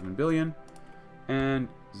 5.77 billion. And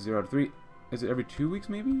 0 out of 3. Is it every 2 weeks,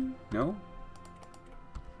 maybe? No?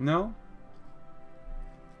 No?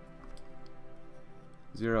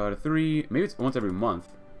 0 out of 3. Maybe it's once every month.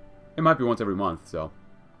 It might be once every month, so.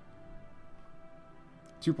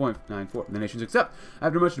 2.94. The nations accept.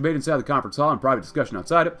 After much debate inside the conference hall and private discussion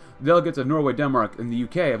outside it, the delegates of Norway, Denmark, and the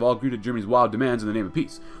UK have all agreed to Germany's wild demands in the name of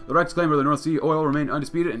peace. The Reich's claim of the North Sea oil remain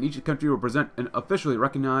undisputed, and each country will present and officially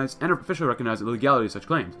recognize the legality of such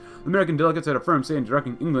claims. The American delegates had a firm say in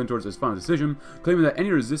directing England towards its final decision, claiming that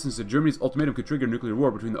any resistance to Germany's ultimatum could trigger nuclear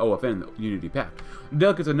war between the OFN and the Unity Pact. The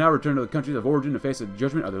delegates have now returned to the countries of origin to face the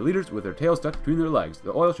judgment of their leaders with their tails tucked between their legs.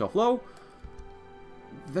 The oil shall flow.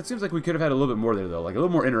 That seems like we could have had a little bit more there, though. Like, a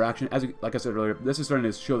little more interaction. Like I said earlier, this is starting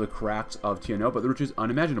to show the cracks of TNO, but the riches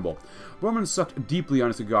unimaginable. Bormann sucked deeply on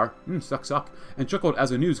a cigar, suck, and chuckled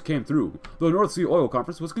as the news came through. The North Sea Oil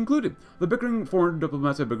Conference was concluded. The bickering foreign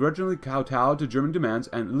diplomats had begrudgingly kowtowed to German demands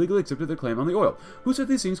and legally accepted their claim on the oil. Who said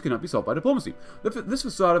these things cannot be solved by diplomacy? This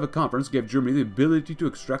facade of a conference gave Germany the ability to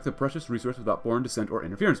extract the precious resource without foreign dissent or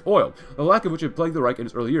interference. Oil, the lack of which had plagued the Reich in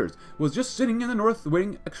its early years, was just sitting in the north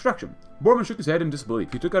waiting extraction. Bormann shook his head in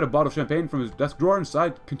disbelief. He took out a bottle of champagne from his desk drawer and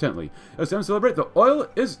sighed contently. It's time to celebrate. The oil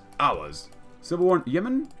is ours. Civil war in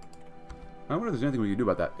Yemen? I wonder if there's anything we can do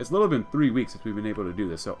about that. It's literally been 3 weeks since we've been able to do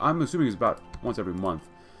this, so I'm assuming it's about once every month.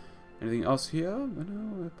 Anything else here?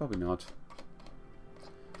 No, probably not.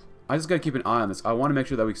 I just gotta keep an eye on this. I want to make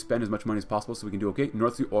sure that we spend as much money as possible so we can do okay.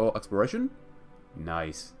 North Sea oil exploration?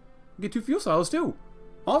 Nice. We get 2 fuel silos too.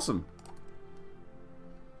 Awesome.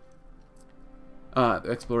 The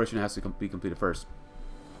exploration has to be completed first.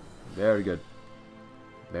 Very good.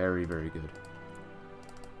 Very, very good.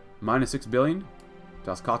 Minus 6 billion?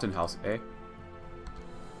 Das Kottenhaus, eh?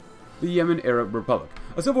 The Yemen Arab Republic.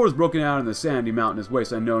 A civil war has broken out in the sandy mountainous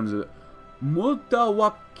wasteland known as the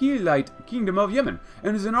Mutawakilite Kingdom of Yemen,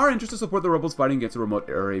 and it is in our interest to support the rebels fighting against the remote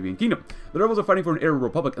Arabian kingdom. The rebels are fighting for an Arab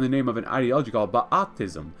republic in the name of an ideology called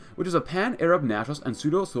Ba'athism, which is a pan-Arab nationalist and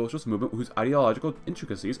pseudo-socialist movement whose ideological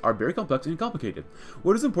intricacies are very complex and complicated.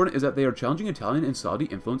 What is important is that they are challenging Italian and Saudi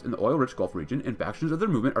influence in the oil-rich Gulf region, and factions of their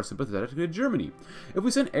movement are sympathetic to Germany. If we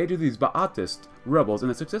send aid to these Ba'athist rebels and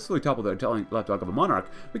then successfully topple the Italian lapdog of a monarch,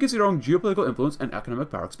 we can see our own geopolitical influence and economic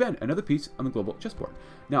power expand, another piece on the global chessboard.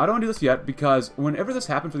 Now, I don't want to do this yet, because whenever this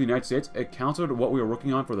happened for the United States, it countered what we were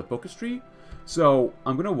working on for the focus tree. So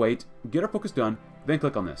I'm going to wait, get our focus done, then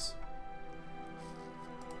click on this.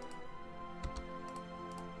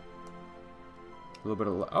 A little bit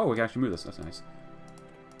of... Oh, we can actually move this. That's nice.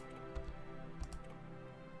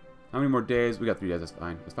 How many more days? We got 3 days. That's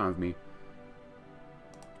fine. That's fine with me.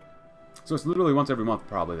 So it's literally once every month,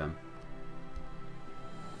 probably, then.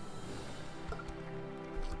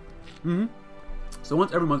 So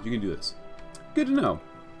once every month you can do this. Good to know.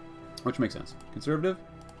 Which makes sense. Conservative.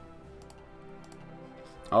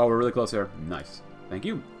 Oh, we're really close here. Nice. Thank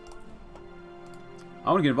you.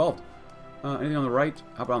 I want to get involved. Anything on the right?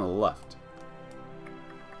 How about on the left?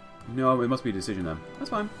 No, it must be a decision then. That's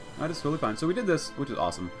fine. That is totally fine. So we did this, which is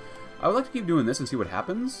awesome. I would like to keep doing this and see what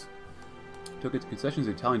happens. Took its concessions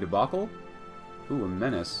the Italian debacle. Ooh, a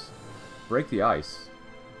menace. Break the ice.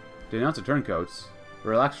 Denounce the turncoats.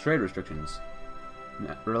 Relax trade restrictions.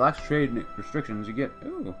 Relax trade restrictions, you get,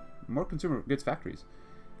 ooh, more consumer goods factories.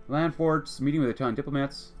 Land forts, meeting with Italian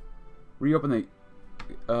diplomats. Reopen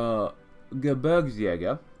the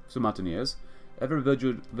Gebirgsjäger, so mountaineers. Ever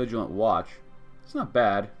vigilant watch. It's not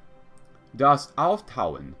bad. Das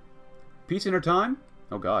Auftauen. Peace in our time?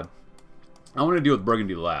 Oh god. I want to deal with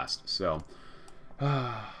Burgundy last, so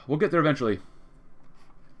we'll get there eventually.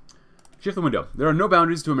 Shift the window. There are no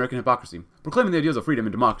boundaries to American hypocrisy. Proclaiming the ideals of freedom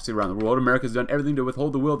and democracy around the world, America has done everything to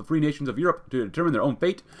withhold the will of the free nations of Europe to determine their own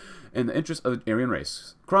fate. in the interest of the Aryan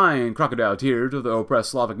race. Crying crocodile tears of the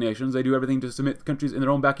oppressed Slavic nations, they do everything to submit countries in their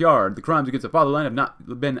own backyard. The crimes against the fatherland have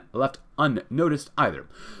not been left unnoticed either.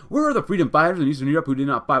 Where are the freedom fighters in Eastern Europe who did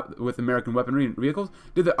not fight with American weaponry and vehicles?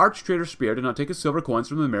 Did the arch-traitor Speer did not take his silver coins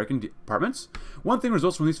from the American departments? One thing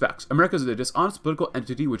results from these facts. America is a dishonest political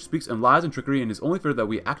entity which speaks in lies and trickery and is only fair that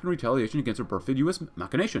we act in retaliation against our perfidious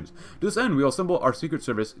machinations. To this end, we will assemble our secret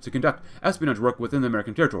service to conduct espionage work within the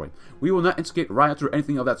American territory. We will not instigate riots or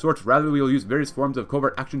anything of that sort. Rather, we will use various forms of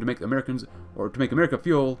covert action to make Americans, or to make America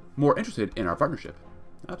feel more interested in our partnership.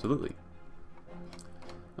 Absolutely.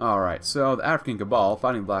 Alright, so the African Cabal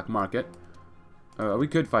fighting black market. We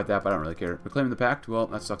could fight that, but I don't really care. Reclaiming the pact, well,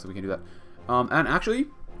 that sucks that we can't do that. And actually,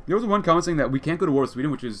 there was one comment saying that we can't go to war with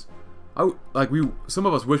Sweden, which is, some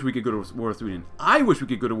of us wish we could go to war with Sweden. I wish we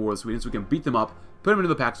could go to war with Sweden so we can beat them up, put them into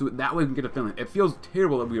the pact, so that way we can get to Finland. It feels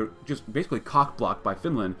terrible that we are just basically cock-blocked by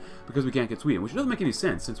Finland because we can't get Sweden, which doesn't make any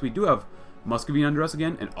sense, since we do have Muscovy under us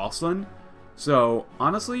again, and Ostland. So,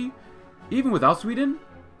 honestly, even without Sweden,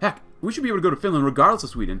 heck, we should be able to go to Finland regardless of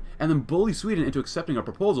Sweden, and then bully Sweden into accepting our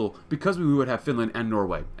proposal because we would have Finland and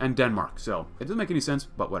Norway, and Denmark. So, it doesn't make any sense,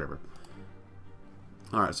 but whatever.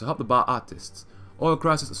 Alright, so help the Ba'atists. Oil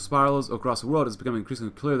crisis spirals across the world. It's becoming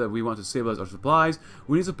increasingly clear that we want to stabilize our supplies.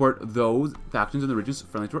 We need to support those factions in the regions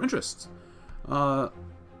friendly to our interests. How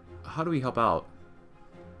do we help out?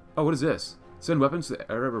 Oh, what is this? Send weapons to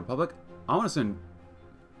the Arab Republic? I want to send...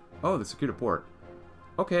 Oh, the secured port.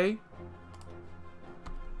 Okay.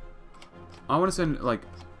 I want to send, like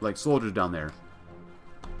soldiers down there.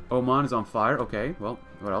 Oman is on fire. Okay, well,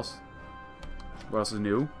 what else? What else is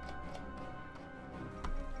new?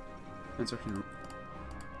 Instruction...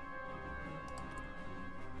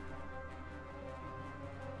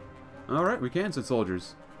 Alright, we can send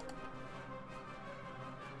soldiers.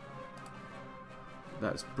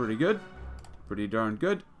 That's pretty good. Pretty darn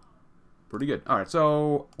good. Pretty good. Alright,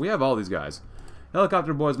 so we have all these guys.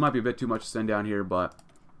 Helicopter boys might be a bit too much to send down here, but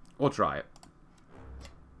we'll try it.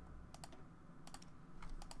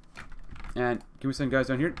 And can we send guys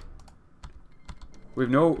down here? We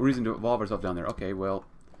have no reason to evolve ourselves down there. Okay, well,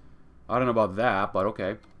 I don't know about that, but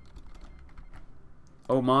okay.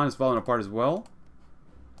 Oman is falling apart as well.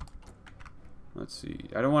 Let's see.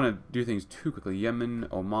 I don't want to do things too quickly. Yemen,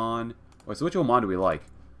 Oman. Wait, so which Oman do we like?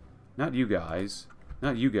 Not you guys.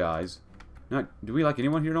 Not you guys. Do we like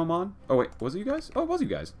anyone here in Oman? Oh, wait. Was it you guys? Oh, it was you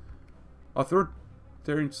guys.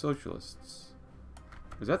 Authoritarian socialists.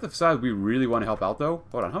 Is that the side we really want to help out, though?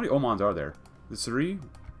 Hold on. How many Omans are there? The three?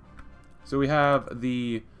 So we have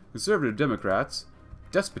the conservative Democrats,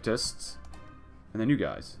 despotists, and then you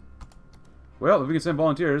guys. Well, if we can send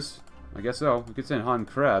volunteers, I guess so. We could send Han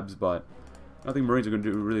Krebs, but I don't think Marines are going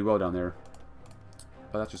to do really well down there.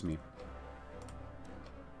 But that's just me.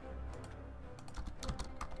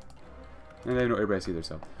 And they have no air base either,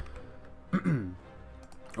 so.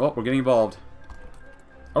 Oh, we're getting involved.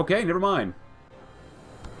 Okay, never mind.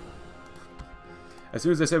 As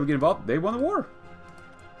soon as they said we get involved, they won the war.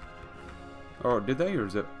 Or did they? Or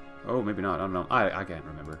is it... Oh, maybe not. I don't know. I can't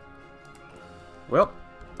remember. Well.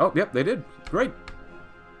 Oh, yep, they did. Great.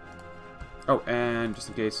 Oh, and just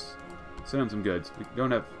in case... Send them some goods. We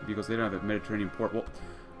don't have... Because they don't have a Mediterranean port. Well,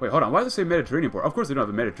 wait, hold on. Why does it say Mediterranean port? Of course they don't have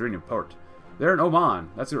a Mediterranean port. They're in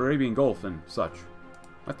Oman. That's the Arabian Gulf and such.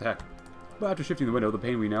 What the heck? But after shifting the window, the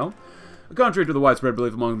pain we know. Contrary to the widespread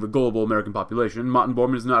belief among the global American population, Martin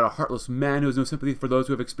Bormann is not a heartless man who has no sympathy for those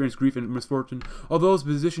who have experienced grief and misfortune, although his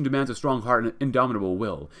position demands a strong heart and an indomitable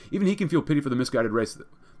will. Even he can feel pity for the misguided race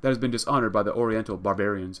that has been dishonored by the Oriental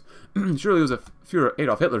barbarians. Surely it was a Führer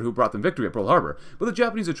Adolf Hitler who brought them victory at Pearl Harbor, but the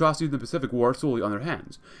Japanese atrocities in the Pacific War solely on their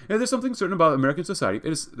hands. And if there's something certain about American society,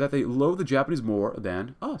 it is that they loathe the Japanese more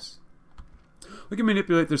than us. We can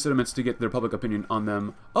manipulate their sentiments to get their public opinion of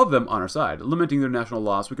them on our side. Lamenting their national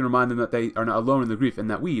loss, we can remind them that they are not alone in their grief and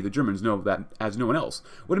that we, the Germans, know that as no one else.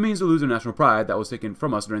 What it means to lose our national pride that was taken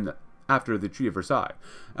from us after the Treaty of Versailles.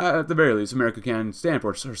 At the very least, America can stand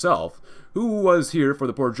for herself. Who was here for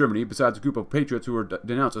the poor Germany, besides a group of patriots who were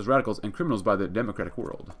denounced as radicals and criminals by the democratic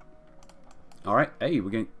world? Alright, hey,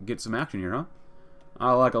 we're going to get some action here, huh?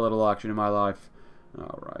 I like a little action in my life.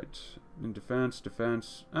 Alright. In defense,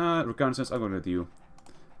 reconnaissance, I'll go with you.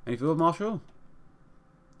 Any field marshal?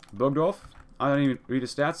 Bergdorf? I don't even read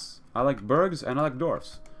his stats. I like Bergs and I like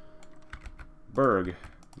Dorfs. Berg.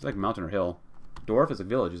 It's like mountain or hill. Dorf is a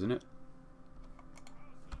village, isn't it?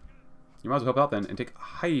 You might as well help out then and take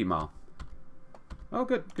Haima. Oh,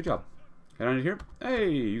 good. Good job. Head on in here.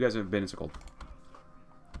 Hey, you guys have been encircled.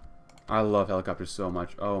 I love helicopters so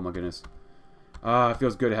much. Oh, my goodness. It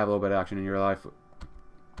feels good to have a little bit of action in your life.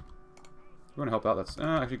 You want to help out? Let's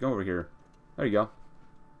actually go over here. There you go.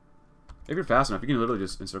 If you're fast enough, you can literally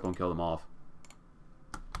just encircle and kill them off.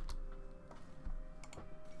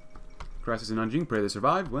 Crisis in Nanjing, pray they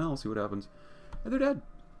survive. Well, we'll see what happens. And they're dead.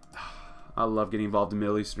 I love getting involved in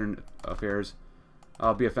Middle Eastern affairs.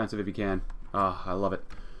 Be offensive if you can. I love it.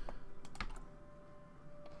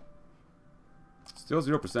 Still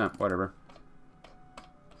 0%, whatever.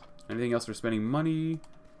 Anything else for spending money?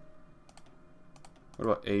 What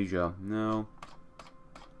about Asia? No.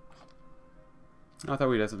 I thought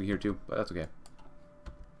we'd have something here too, but that's okay.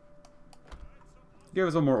 Give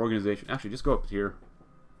us a little more organization. Actually, just go up here.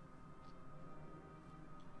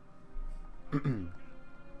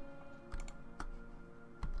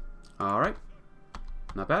 Alright.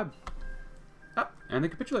 Not bad. Ah, and they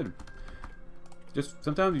capitulated. Just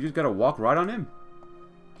sometimes you just gotta walk right on in.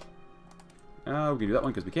 We can do that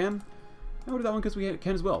one because we can. And we'll do that one because we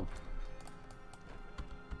can as well.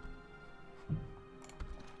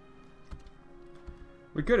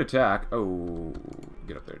 We could attack. Oh,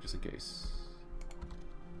 get up there just in case.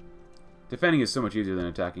 Defending is so much easier than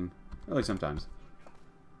attacking. At least sometimes.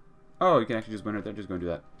 Oh, you can actually just win right there. Just go and do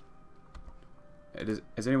that.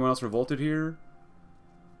 Has anyone else revolted here?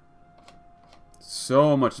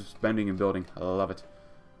 So much spending and building. I love it.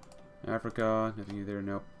 Africa, nothing either.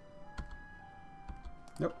 Nope.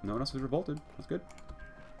 Nope, no one else has revolted. That's good.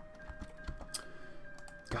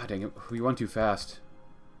 God dang it. We won too fast.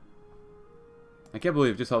 I can't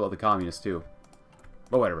believe it just held out the communists, too.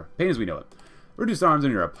 But whatever. Pain as we know it. Reduced arms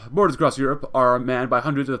in Europe. Borders across Europe are manned by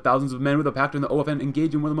hundreds of thousands of men with a pact and the OFN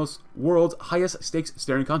engage in one of the world's highest stakes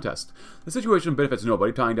staring contests. The situation benefits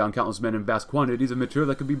nobody, tying down countless men in vast quantities of material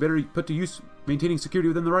that could be better put to use maintaining security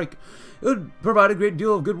within the Reich. It would provide a great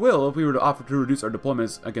deal of goodwill if we were to offer to reduce our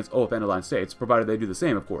deployments against OFN aligned states, provided they do the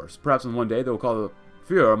same, of course. Perhaps in one day they will call the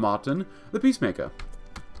Führermaten the peacemaker.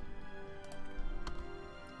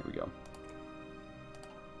 Here we go.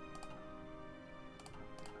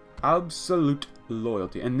 Absolute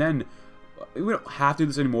loyalty. And then, we don't have to do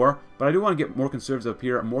this anymore, but I do want to get more conservatives up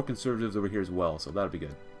here and more conservatives over here as well, so that'll be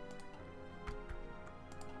good.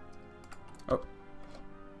 Oh.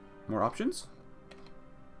 More options?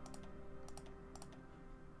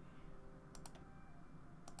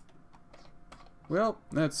 Well,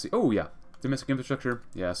 let's see. Oh, yeah. Domestic infrastructure.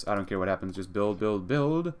 Yes, I don't care what happens. Just build, build,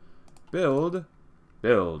 build. Build.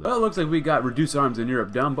 Build. Well, it looks like we got reduced arms in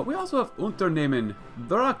Europe done, but we also have Unternehmen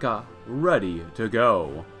Draka ready to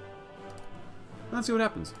go. Let's see what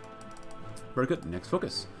happens. Very good. Next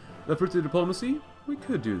focus. The fruits of diplomacy? We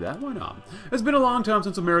could do that. Why not? It's been a long time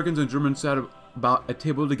since Americans and Germans sat about a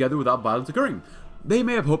table together without violence occurring. They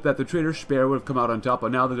may have hoped that the traitor Speer would have come out on top,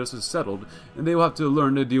 but now the dust is settled, and they will have to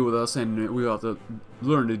learn to deal with us, and we will have to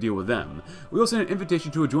learn to deal with them. We will send an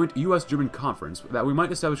invitation to a joint U.S.-German conference that we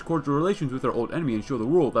might establish cordial relations with our old enemy and show the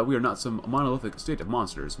world that we are not some monolithic state of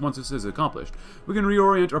monsters. Once this is accomplished, we can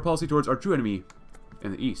reorient our policy towards our true enemy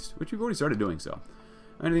in the East, which we've already started doing so.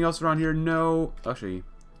 Anything else around here? No. Actually,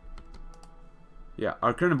 yeah,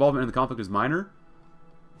 our current involvement in the conflict is minor.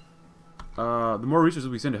 The more resources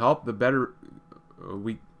we send to help, the better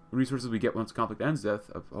resources we get once the conflict ends. Death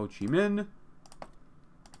of Ho Chi Minh.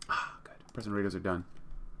 Ah, good. Present radios are done.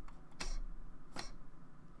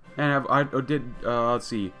 And I did, let's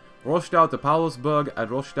see, Rollstadt to Paulusburg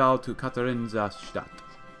and Rollstadt to Katharinenstadt.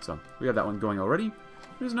 So, we have that one going already.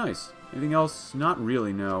 It is nice. Anything else? Not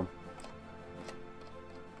really, no.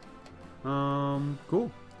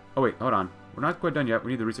 Cool. Oh wait, hold on. We're not quite done yet.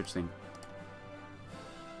 We need the research thing.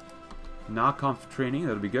 Nahkampf training,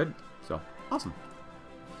 that'll be good. So, awesome.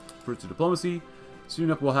 Fruits of diplomacy. Soon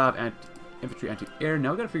enough we'll have infantry anti-air.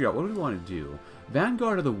 Now we gotta figure out what do we want to do.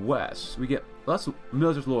 Vanguard of the West. We get less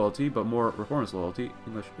militarist loyalty, but more reformist loyalty.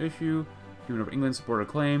 English issue. Given over England, supporter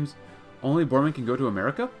claims. Only Bormann can go to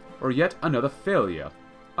America? Or yet another failure.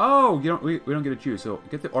 Oh, we don't get to choose, so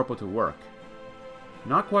get the Orpo to work.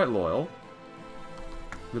 Not quite loyal.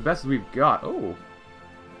 The best we've got. Oh.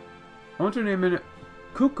 Unternehmen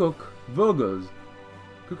Kuckucksvogel.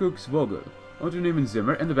 Kuckucksvogel. Unternehmen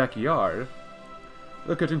Zimmer in the backyard.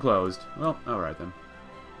 The curtain closed. Well, alright then.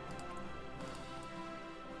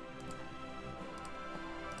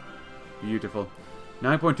 Beautiful.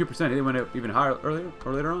 9.2%. It went up even higher earlier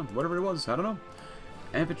or later on. Whatever it was. I don't know.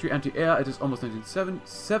 Infantry anti-air. It is almost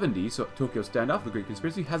 1970. So Tokyo standoff. The Great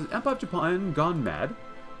Conspiracy. Has the Empire of Japan gone mad?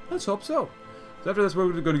 Let's hope so. So after this,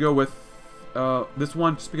 we're going to go with this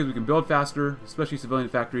one, just because we can build faster, especially civilian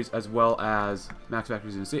factories, as well as max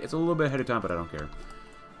factories in the state. It's a little bit ahead of time, but I don't care.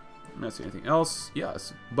 Let's see anything else.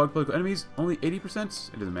 Yes, bug political enemies, only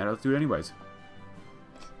 80%. It doesn't matter, let's do it anyways.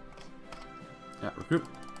 Yeah, recruit.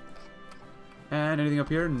 And anything up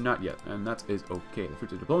here? Not yet. And that is okay. The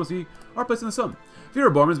fruits of diplomacy are placed in the sun. Führer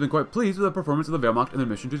Bormann has been quite pleased with the performance of the Wehrmacht and their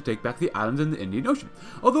mission to take back the islands in the Indian Ocean.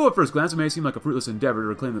 Although at first glance it may seem like a fruitless endeavor to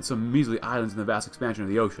reclaim that some measly islands in the vast expansion of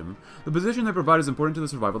the ocean, the position they provide is important to the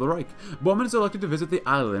survival of the Reich. Bormann is elected to visit the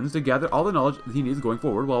islands to gather all the knowledge that he needs going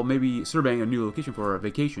forward, while maybe surveying a new location for a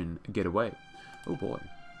vacation getaway. Oh boy.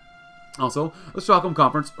 Also, the Stockholm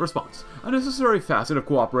Conference response. A necessary facet of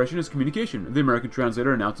cooperation is communication. The American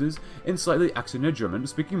translator announces in slightly accented German,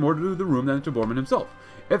 speaking more to the room than to Bormann himself.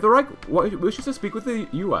 If the Reich wishes to speak with the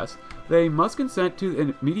U.S., they must consent to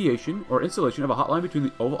the mediation or installation of a hotline between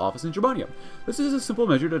the Oval Office and Germania. This is a simple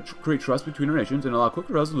measure to create trust between our nations and allow quick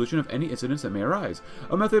resolution of any incidents that may arise.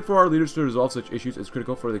 A method for our leaders to resolve such issues is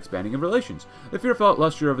critical for the expanding of relations. The Führer felt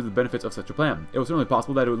less sure of the benefits of such a plan. It was certainly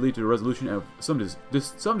possible that it would lead to a resolution of some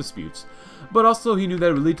disputes, but also he knew that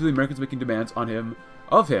it would lead to the Americans making demands on him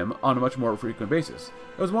on a much more frequent basis.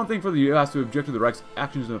 It was one thing for the U.S. to object to the Reich's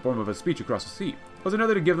actions in the form of a speech across the sea. It was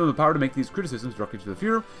another to give them the power to make these criticisms directly to the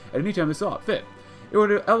Führer at any time they saw it fit. It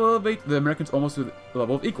would elevate the Americans almost to the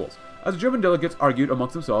level of equals. As the German delegates argued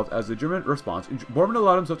amongst themselves as the German response, Bormann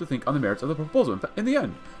allowed himself to think on the merits of the proposal. In the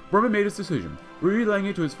end, Bormann made his decision, relaying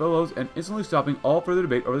it to his fellows and instantly stopping all further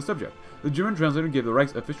debate over the subject. The German translator gave the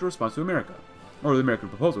Reich's official response to America. Or the American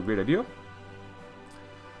proposal. Great idea.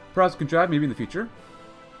 Perhaps contrived, maybe in the future.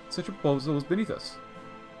 Such a proposal is beneath us.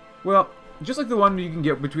 Well, just like the one you can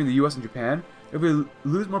get between the U.S. and Japan, if we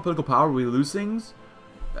lose more political power, we lose things.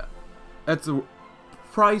 That's a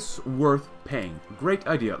price worth paying. Great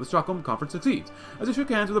idea. The Stockholm Conference succeeds. As he shook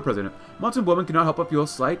hands with the president, Monson Bormann could not help but feel a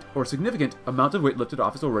slight or significant amount of weight lifted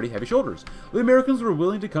off his already heavy shoulders. The Americans were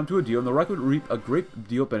willing to come to a deal, and the Reich would reap a great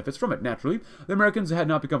deal of benefits from it. Naturally, the Americans had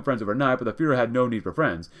not become friends overnight, but the Führer had no need for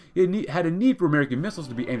friends. He had a need for American missiles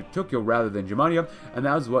to be aimed at Tokyo rather than Germania, and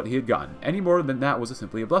that was what he had gotten. Any more than that was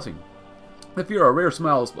simply a blessing. The Führer, a rare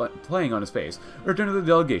smile playing on his face, returned to the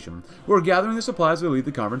delegation, who were gathering the supplies to leave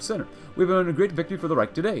the conference center. "We have won a great victory for the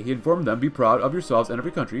Reich today," he informed them. "Be proud of yourselves and of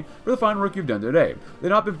your country for the fine work you've done today." They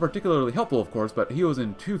had not been particularly helpful, of course, but he was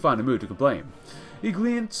in too fine a mood to complain. He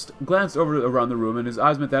glanced around the room, and his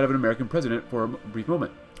eyes met that of an American president for a brief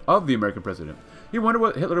moment. Of the American president. He wondered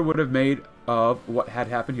what Hitler would have made of what had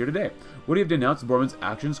happened here today. Would he have denounced Bormann's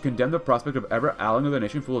actions, condemned the prospect of ever allying with a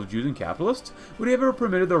nation full of Jews and capitalists? Would he ever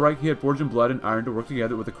permitted the Reich he had forged in blood and iron to work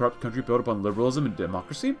together with a corrupt country built upon liberalism and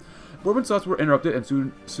democracy? Bormann's thoughts were interrupted,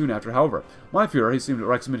 and soon after, however. "My Führer," he seemed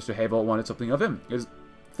Reich's Minister Havel wanted something of him. "It is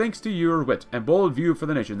thanks to your wit and bold view for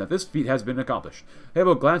the nation that this feat has been accomplished."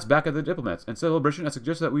 Havel glanced back at the diplomats. "In celebration, I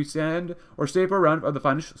suggest that we stand or stay for a round of the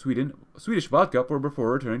finest Swedish vodka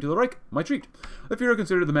before returning to the Reich. My treat." The Führer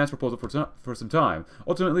considered the man's proposal for some time.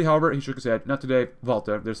 Ultimately, however, he shook his head. "Not today,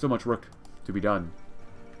 Walter. There's still much work to be done."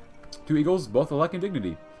 Two eagles, both alike in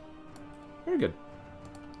dignity. Very good.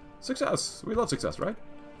 Success. We love success, right?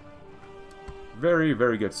 Very,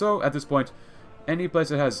 very good. So, at this point, any place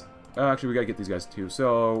that has... actually, we gotta get these guys too.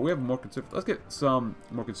 So, we have more conservative... Let's get some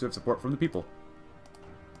more conservative support from the people.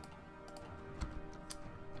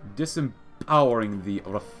 Disempowering the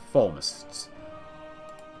reformists.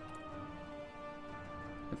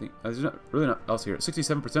 I think there's not really not else here.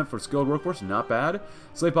 67% for skilled workforce, not bad.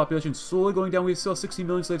 Slave population slowly going down. We still have 60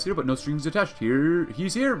 million slaves here, but no strings attached.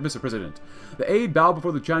 He's here, Mr. President. The aide bowed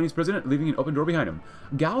before the Chinese president, leaving an open door behind him.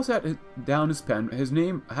 Gao sat down his pen, his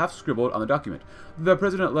name half scribbled on the document. The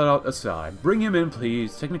president let out a sigh. "Bring him in,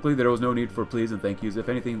 please." Technically, there was no need for please and thank yous. If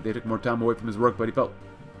anything, they took more time away from his work, but he felt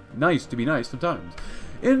nice to be nice sometimes.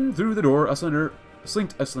 In through the door,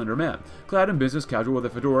 slinked a slender man, clad in business casual with a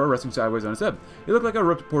fedora resting sideways on his head. He looked like a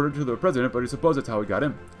reporter to the president, but he supposed that's how he got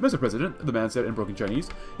in. "Mr. President," the man said in broken Chinese,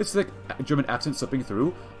 his thick German accent slipping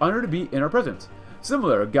through, "honored to be in our presence."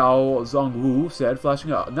 "Similar," Gao Zhongwu said,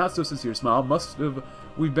 flashing a not-so-sincere smile.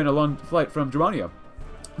 We've been a long flight from Germania."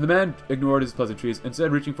 The man ignored his pleasantries,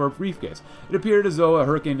 instead reaching for a briefcase. It appeared as though a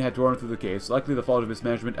hurricane had torn through the case, likely the fault of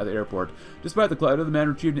mismanagement at the airport. Despite the clutter, the man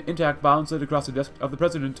retrieved an intact file and slid across the desk of the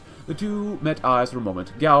president. The two met eyes for a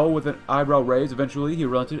moment. Gao, with an eyebrow raised, eventually he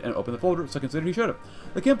relented and opened the folder. Seconds later, he shut it.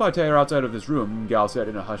 "The Kempai are outside of this room," Gao said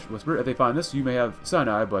in a hushed whisper. "If they find this, you may have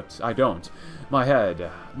Sinai, but I don't. My head."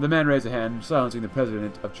 The man raised a hand, silencing the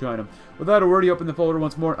president of China. Without a word, he opened the folder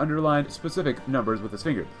once more, underlined specific numbers with his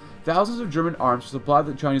finger. Thousands of German arms to supply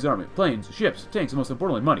the Chinese army. Planes, ships, tanks, and most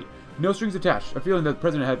importantly, money. No strings attached, a feeling that the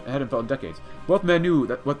president hadn't felt in decades. Both men knew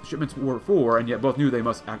that what the shipments were for, and yet both knew they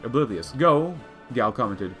must act oblivious. "Go," Gao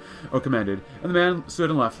commanded, and the man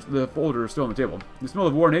stood and left, the folder still on the table. "The smell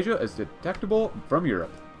of war in Asia is detectable from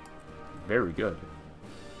Europe." Very good.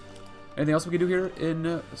 Anything else we can do here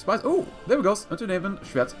in spies? Oh, there we go. Unternehmen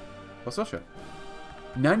Schwert aus Russia.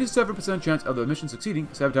 97% chance of the mission succeeding,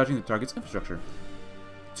 sabotaging the target's infrastructure.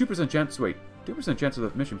 2% chance, wait, 2% chance of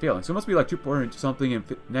the mission failing. So it must be like 2 point something and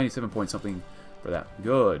 97 point something for that.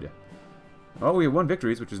 Good. Oh, we have 1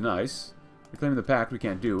 victories, which is nice. Reclaiming the pact we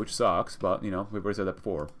can't do, which sucks, but, you know, we've already said that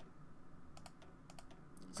before.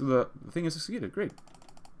 So the thing has succeeded. Great.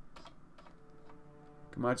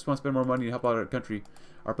 Come on, I just want to spend more money to help out our country,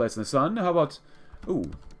 our place in the sun. How about...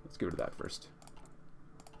 Ooh, let's get rid of that first.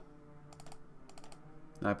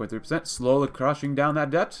 9.3%, slowly crushing down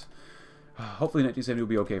that debt. Hopefully 1970 will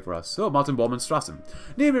be okay for us. So, Mountain Bormann Strassen.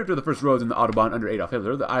 Named after the first roads in the Autobahn under Adolf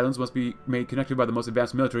Hitler, the islands must be made connected by the most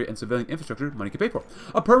advanced military and civilian infrastructure money can pay for.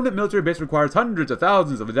 A permanent military base requires hundreds of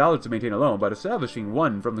thousands of dollars to maintain alone, but establishing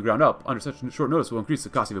one from the ground up under such short notice will increase the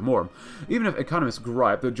cost even more. Even if economists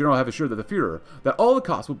gripe, the general have assured that the Führer that all the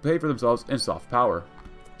costs will pay for themselves in soft power.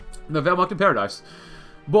 The Wehrmacht in Paradise.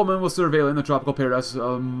 Bormann was surveilling the tropical paradise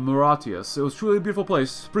of Mauritius. It was truly a beautiful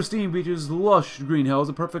place. Pristine beaches, lush green hills,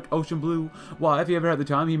 a perfect ocean blue. Why, if he ever had the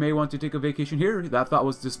time, he may want to take a vacation here. That thought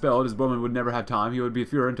was dispelled, as Bormann would never have time. He would be a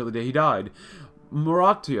Führer until the day he died.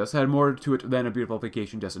 Mauritius had more to it than a beautiful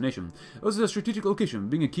vacation destination. It was a strategic location,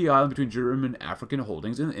 being a key island between German and African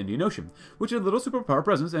holdings in the Indian Ocean, which had little superpower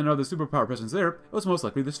presence, and of the superpower presence there, it was most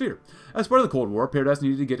likely the Sphere. As part of the Cold War, Paradise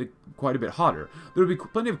needed to get quite a bit hotter. There would be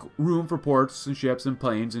plenty of room for ports and ships and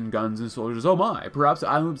planes and guns and soldiers. Oh my! Perhaps the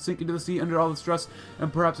island would sink into the sea under all the stress,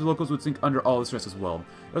 and perhaps the locals would sink under all the stress as well.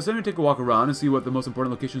 It was time to take a walk around and see what the most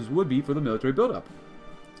important locations would be for the military buildup.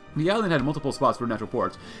 The island had multiple spots for natural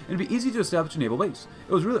ports, and it'd be easy to establish a naval base.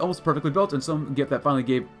 It was really almost perfectly built, and some gift that finally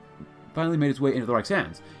made its way into the Reich's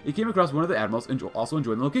hands. It came across one of the admirals and also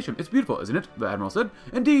enjoyed the location. It's beautiful, isn't it? The admiral said.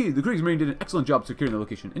 Indeed, the Kriegsmarine did an excellent job securing the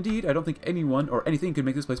location. Indeed, I don't think anyone or anything could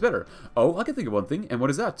make this place better. Oh, I can think of one thing, and what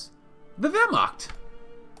is that? The Wehrmacht!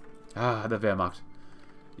 Ah, the Wehrmacht.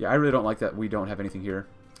 Yeah, I really don't like that we don't have anything here.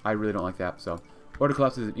 I really don't like that, so. Order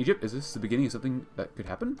collapses in Egypt. Is this the beginning of something that could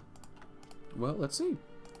happen? Well, let's see.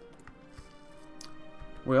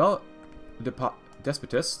 Well,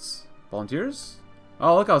 despotists, volunteers.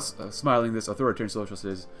 Oh, look how smiling this authoritarian socialist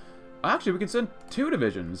is. Actually, we can send 2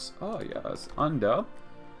 divisions. Oh, yes. Under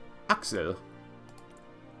Axel.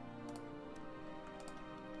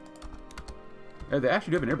 Yeah, they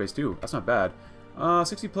actually do have an airbase, too. That's not bad.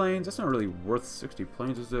 60 planes. That's not really worth 60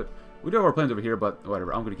 planes, is it? We do have our planes over here, but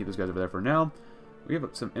whatever. I'm going to keep those guys over there for now. We have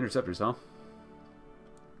some interceptors, huh?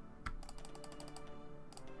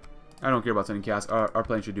 I don't care about sending cast. Our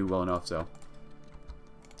plane should do well enough, so.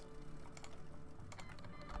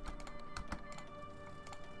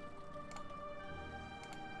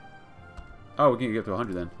 Oh, we can get to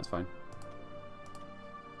 100 then. That's fine.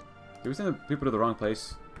 Did we send the people to the wrong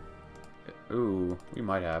place? Ooh, we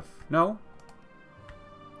might have. No?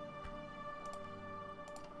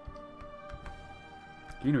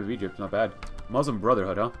 Kingdom of Egypt, not bad. Muslim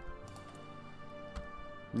Brotherhood, huh?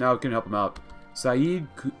 Now we can help them out. Saeed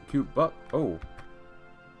Cuba. Oh.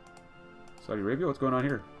 Saudi Arabia? What's going on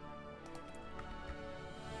here?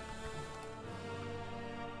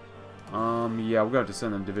 Yeah, we're gonna have to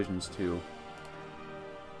send them divisions too.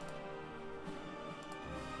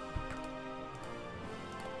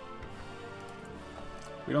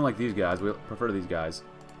 We don't like these guys. We prefer these guys.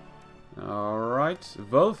 Alright.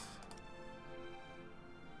 Wolf.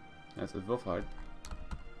 That's a Wolfhide.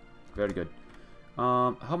 Very good.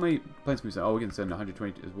 How many planes can we send? Oh, we can send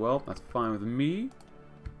 120 as well. That's fine with me.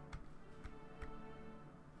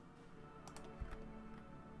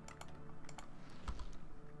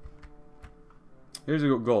 Here's a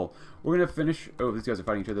goal. We're gonna finish. Oh, these guys are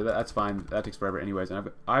fighting each other. That's fine. That takes forever, anyways. And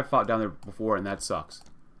I've fought down there before, and that sucks.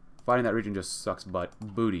 Fighting that region just sucks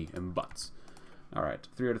booty and butts. All right,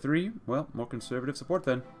 3 out of 3. Well, more conservative support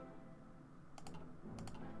then.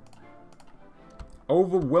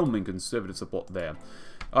 Overwhelming conservative support there.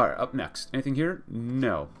 Alright, up next. Anything here?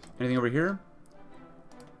 No. Anything over here?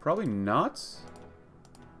 Probably not.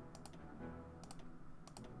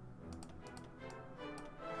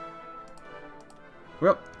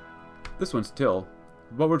 Well, this one's Till.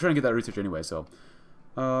 But we're trying to get that research anyway, so.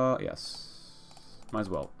 Yes. Might as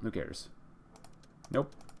well. Who cares?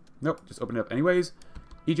 Nope. Nope. Just open it up anyways.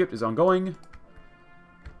 Egypt is ongoing.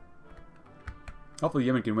 Hopefully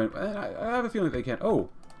Yemen can win. I have a feeling they can. Oh.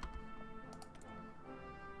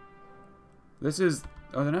 This is...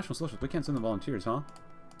 Oh, the National Socialists. We can't send the volunteers, huh?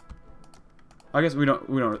 I guess we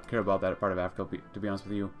don't care about that part of Africa, to be honest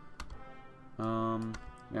with you.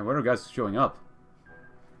 Yeah, where are guys showing up?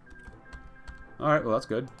 Alright, well, that's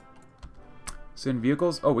good. Send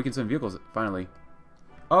vehicles? Oh, we can send vehicles, finally.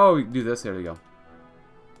 Oh, we do this. There we go.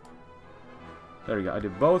 There we go. I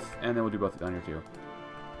did both, and then we'll do both down here, too.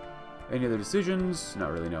 Any other decisions?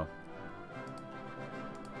 Not really, no.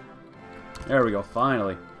 There we go,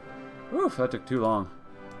 finally. Oof, that took too long.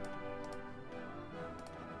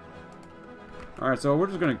 Alright, so we're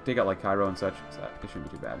just going to take out, like, Cairo and such. So it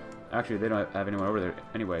shouldn't be too bad. Actually, they don't have anyone over there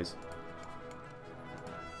anyways.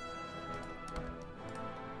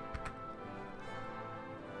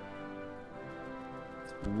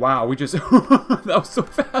 Wow, we just... that was so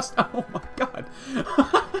fast. Oh my god.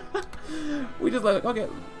 We just let... Okay,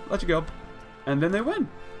 let you go. And then they win.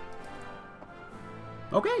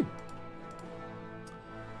 Okay.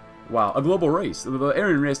 Wow, a global race. The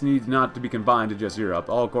Aryan race needs not to be confined to just Europe.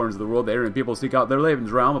 All corners of the world, the Aryan people seek out their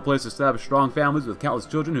Lebensraum, a place to establish strong families with countless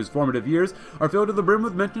children whose formative years are filled to the brim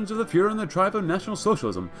with mentions of the Fuhrer and the triumph of National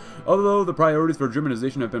Socialism. Although the priorities for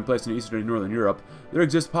Germanization have been placed in Eastern and Northern Europe, there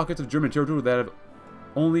exist pockets of German territory that have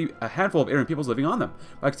only a handful of Aryan peoples living on them.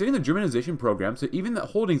 By extending the Germanization program to even the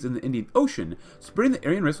holdings in the Indian Ocean, spreading the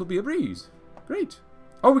Aryan race will be a breeze. Great.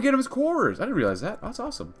 Oh, we get him his cores. I didn't realize that. That's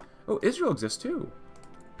awesome. Oh, Israel exists too.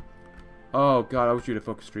 Oh god, I wish you had a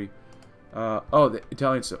focus tree. Oh, the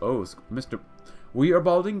Italians. Oh, Mr. We are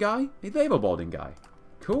balding guy? Hey, they have a balding guy.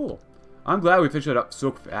 Cool. I'm glad we finished it up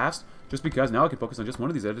so fast, just because now I can focus on just one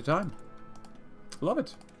of these at a time. Love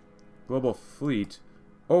it. Global fleet.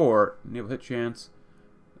 Or, naval hit chance.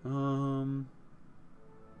 Actually,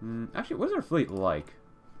 what is our fleet like?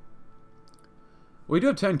 Well, we do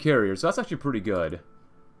have 10 carriers, so that's actually pretty good.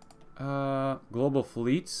 Global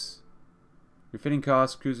fleets. Refitting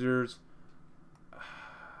costs, cruisers.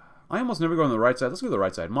 I almost never go on the right side. Let's go to the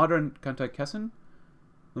right side. Modern Kantai-Kessen.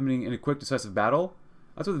 Limiting in a quick, decisive battle.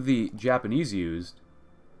 That's what the Japanese used.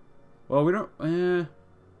 Well, we don't...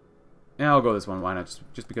 Yeah, I'll go this one. Why not?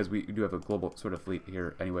 Just because we do have a global sort of fleet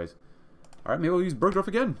here anyways. Alright, maybe we'll use Bergdorf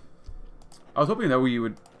again. I was hoping that we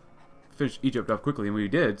would finish Egypt up quickly, and we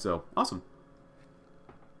did, so awesome.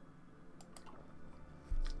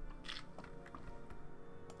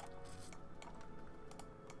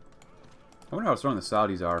 I wonder how strong the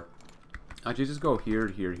Saudis are. Actually, just go here,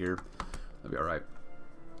 here, here. That'll be alright.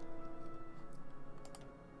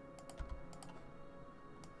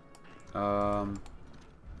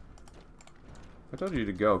 If I told you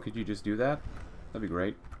to go, could you just do that? That'd be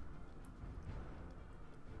great.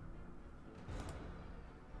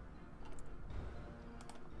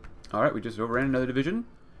 Alright, we just overran another division.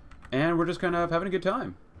 And we're just kind of having a good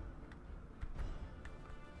time.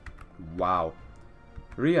 Wow.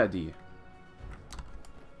 Riyadh.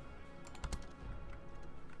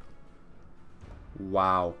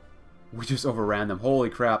 Wow. We just overran them. Holy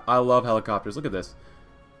crap. I love helicopters. Look at this.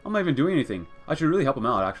 I'm not even doing anything. I should really help them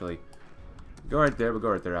out, actually. Go right there. We'll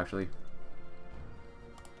go right there, actually.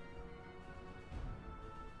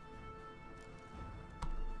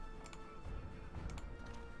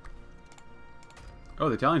 Oh,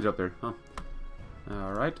 the Italians are up there. Huh.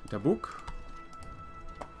 Alright. Tabuk.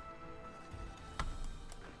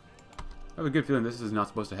 I have a good feeling this is not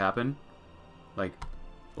supposed to happen. Like,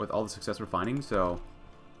 with all the success we're finding, so...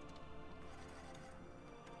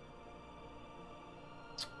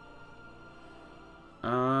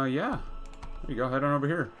 yeah. There you go, head on over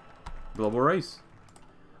here. Global race.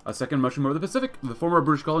 A second mushroom over the Pacific. The former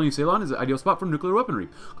British colony of Ceylon is an ideal spot for nuclear weaponry.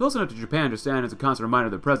 Close enough to Japan to stand as a constant reminder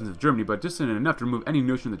of the presence of Germany, but distant enough to remove any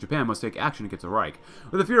notion that Japan must take action against the Reich.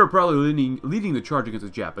 With the Fuhrer probably leading the charge against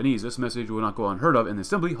the Japanese, this message will not go unheard of in the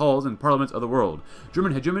assembly, halls, and parliaments of the world.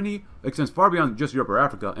 German hegemony extends far beyond just Europe or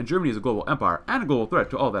Africa, and Germany is a global empire and a global threat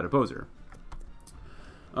to all that oppose her.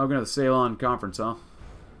 Oh, we're going to have the Ceylon conference, huh?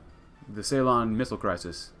 The Ceylon missile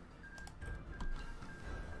crisis.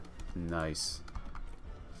 Nice.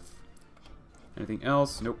 Anything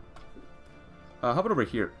else? Nope. How about over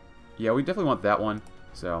here? Yeah, we definitely want that one.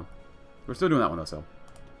 So, we're still doing that one though, so.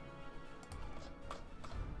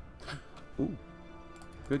 Ooh.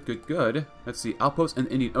 Good, good, good. Let's see. Outposts in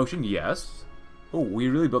the Indian Ocean. Yes. Oh, we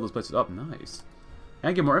really build those places up. Nice.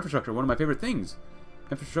 And get more infrastructure. One of my favorite things.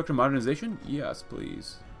 Infrastructure modernization? Yes,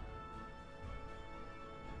 please.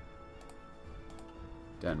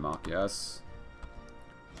 Denmark, yes.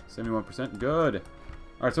 71%. Good.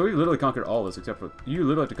 Alright, so we literally conquered all this, except for... You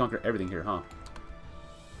literally have to conquer everything here, huh?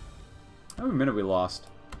 How many minutes we lost?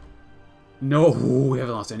 No, we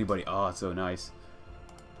haven't lost anybody. Oh, it's so nice.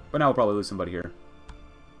 But now we'll probably lose somebody here.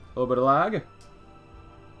 A little bit of lag.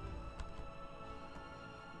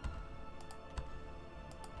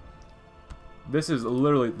 This is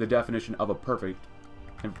literally the definition of a perfect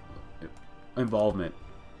involvement.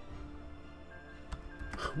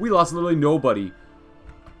 We lost literally nobody.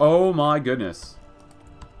 Oh my goodness.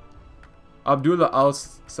 Abdullah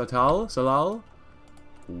Al-Salal?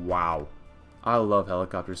 Wow. I love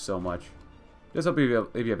helicopters so much. Just hope you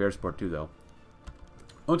have air support too, though.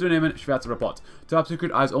 Unternehmen Schwarzrapport. Top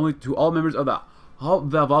secret eyes only to all members of the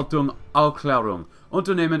Hauptverwaltung Aufklärung.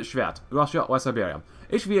 Unternehmen Schwarz, Russia, West Siberia.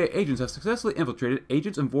 HVA agents have successfully infiltrated.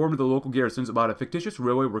 Agents informed the local garrisons about a fictitious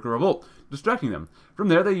railway worker revolt, distracting them. From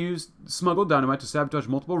there, they used smuggled dynamite to sabotage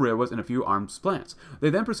multiple railways and a few arms plants. They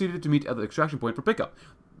then proceeded to meet at the extraction point for pickup.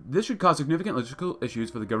 This should cause significant logistical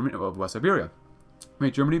issues for the government of West Siberia.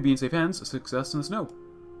 May Germany be in safe hands. Success in the snow.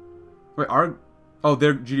 Wait,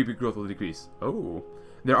 their GDP growth will decrease. Oh.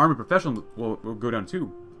 Their army professional will go down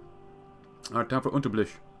too. Alright, time for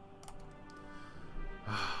Unterblish.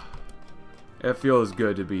 It feels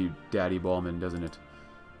good to be Daddy Bormann, doesn't it?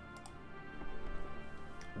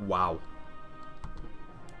 Wow.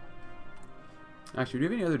 Actually, do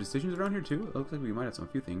we have any other decisions around here too? It looks like we might have a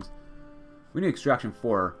few things. We need Extraction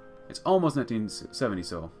 4. It's almost 1970,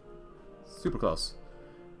 so super close.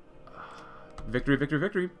 Victory, victory,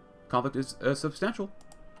 victory. Conflict is substantial.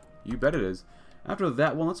 You bet it is. After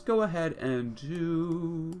that one, let's go ahead and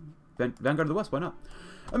do Vanguard of the West. Why not?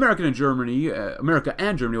 America and Germany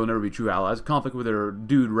will never be true allies. Conflict with their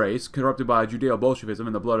dude race, corrupted by Judeo-Bolshevism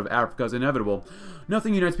and the blood of Africa, is inevitable.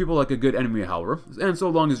 Nothing unites people like a good enemy, however. And so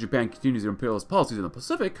long as Japan continues their imperialist policies in the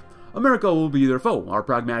Pacific, America will be their foe. Our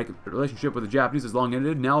pragmatic relationship with the Japanese is long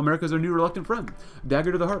ended. Now America is our new reluctant friend.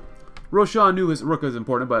 Dagger to the heart. Roshan knew his work was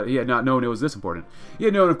important, but he had not known it was this important. He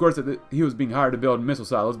had known, of course, that he was being hired to build missile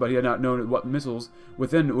silos, but he had not known what missiles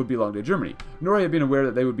within would belong to Germany. Nor had he been aware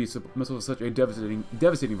that they would be missiles of such a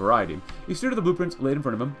devastating variety. He stared at the blueprints laid in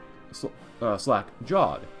front of him,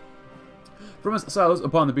 slack-jawed. From his silos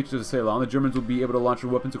upon the beaches of Ceylon, the Germans would be able to launch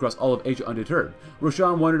their weapons across all of Asia undeterred.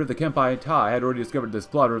 Roshan wondered if the Kempai Tai had already discovered this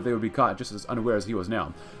plot, or if they would be caught just as unaware as he was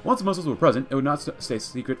now. Once the missiles were present, it would not stay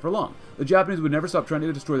secret for long. The Japanese would never stop trying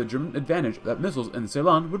to destroy the German advantage that missiles in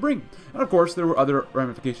Ceylon would bring. And of course, there were other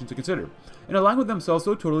ramifications to consider. In aligning with themselves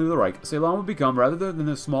so totally with the Reich, Ceylon would become, rather than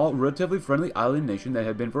the small, relatively friendly island nation that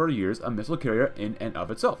had been for years, a missile carrier in and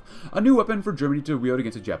of itself. A new weapon for Germany to wield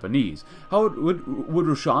against the Japanese. How would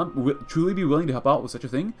Roshan truly be willing to help out with such a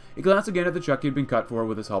thing? He glanced again at the check he had been cut for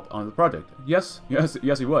with his help on the project. Yes,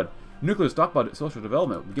 he would. Nuclear stockpile social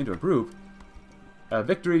development would begin to improve. A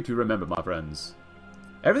victory to remember, my friends.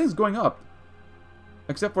 Everything's going up,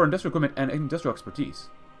 except for industrial equipment and industrial expertise.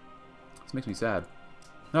 This makes me sad.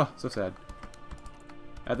 Oh, so sad.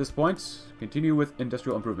 At this point, continue with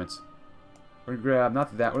industrial improvements. We're going to grab,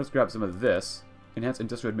 not that, let's grab some of this. Enhance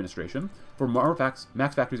industrial administration. For more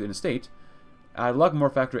max factories in a state. I'd love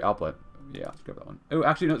more factory output. Yeah, let's grab that one. Oh,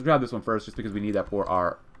 actually, no, let's grab this one first, just because we need that for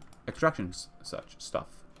our extractions such stuff.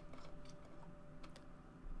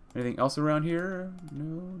 Anything else around here?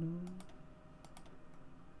 No.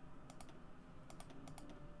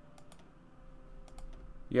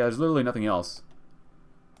 Yeah, there's literally nothing else.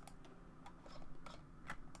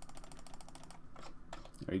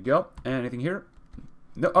 There you go. And anything here?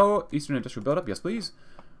 No. Oh, Eastern Industrial Buildup. Yes, please.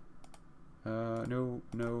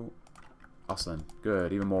 No. Awesome.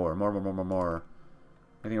 Good. Even more. More.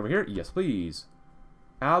 Anything over here? Yes, please.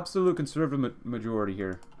 Absolute conservative majority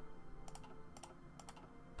here.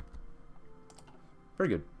 Very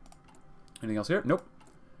good. Anything else here? Nope.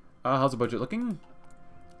 How's the budget looking?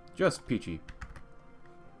 Just peachy.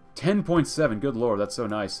 10.7. Good lord, that's so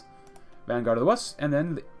nice. Vanguard of the West, and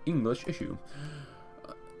then the English issue.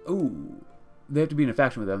 Ooh. They have to be in a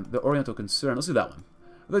faction with them. The Oriental Concern. Let's do that one.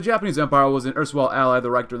 The Japanese Empire was an erstwhile ally of the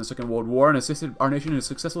Reich during the Second World War and assisted our nation in a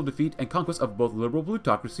successful defeat and conquest of both liberal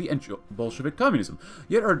plutocracy and Bolshevik communism.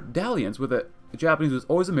 Yet our dalliance with the Japanese was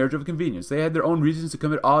always a marriage of convenience. They had their own reasons to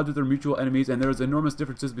come at odds with their mutual enemies, and there was enormous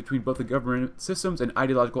differences between both the government systems and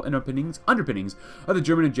ideological underpinnings of the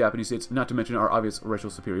German and Japanese states, not to mention our obvious racial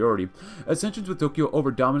superiority. As tensions with Tokyo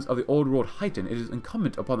over dominance of the old world heighten, it is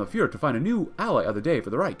incumbent upon the Führer to find a new ally of the day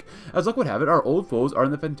for the Reich. As luck would have it, our old foes are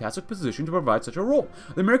in the fantastic position to provide such a role.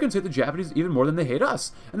 The Americans hate the Japanese even more than they hate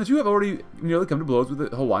us, and the two have already nearly come to blows with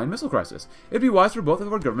the Hawaiian Missile Crisis. It would be wise for both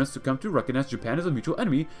of our governments to come to recognize Japan as a mutual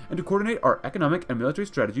enemy and to coordinate our economic and military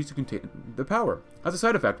strategies to contain the power. As a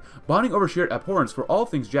side effect, bonding over shared abhorrence for all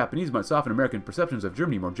things Japanese might soften American perceptions of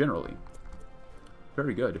Germany more generally.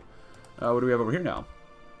 Very good. What do we have over here now?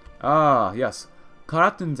 Ah, yes.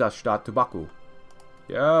 Karatenzastadt Tobaku.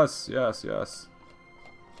 Yes.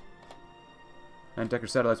 And Decker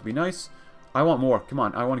satellites would be nice. I want more. Come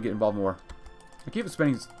on, I want to get involved more. I keep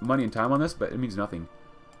spending money and time on this, but it means nothing.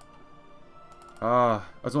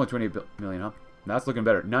 It's only 28 million, huh? That's looking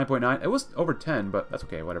better. 9.9. It was over 10, but that's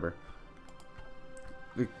okay, whatever.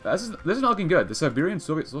 This is not looking good. The Siberian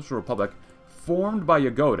Soviet Social Republic, formed by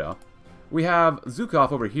Yagoda. We have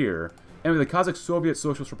Zhukov over here, and we have the Kazakh Soviet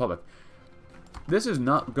Socialist Republic. This is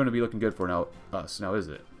not going to be looking good for us now, is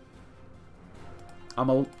it? I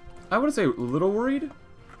wouldn't say a little worried,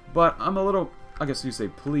 but I'm a little, I guess you say,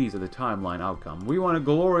 pleased at the timeline outcome. We won a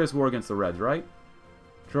glorious war against the Reds, right?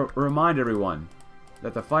 To remind everyone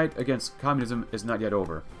that the fight against communism is not yet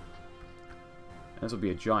over. And this will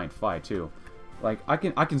be a giant fight, too. Like, I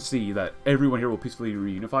can see that everyone here will peacefully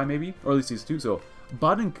reunify, maybe, or at least these two. So,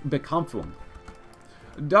 Baden-Bekampfung.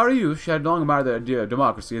 Dariush had long admired the idea of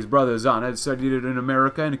democracy. His brother Zahn had studied it in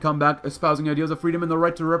America and come back espousing ideals of freedom and the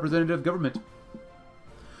right to representative government.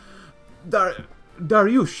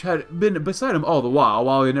 Dariush had been beside him all the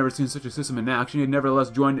while he had never seen such a system in action. He had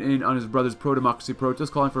nevertheless joined in on his brother's pro-democracy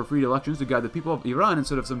protest, calling for free elections to guide the people of Iran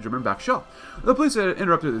instead of some German-backed Shah. The police had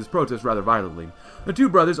interrupted this protest rather violently. The two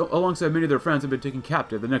brothers, alongside many of their friends, had been taken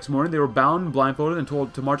captive. The next morning, they were bound, blindfolded, and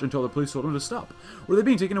told to march until the police told them to stop. Were they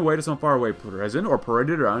being taken away to some faraway prison, or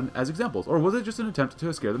paraded around as examples, or was it just an attempt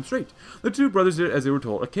to scare them straight? The two brothers did as they were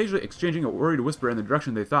told, occasionally exchanging a worried whisper in the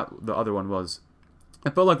direction they thought the other one was.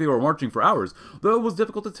 It felt like they were marching for hours, though it was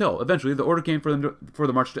difficult to tell. Eventually, the order came for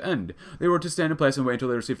the march to end. They were to stand in place and wait until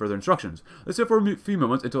they received further instructions. They stood for a few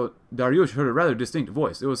moments until Dariush heard a rather distinct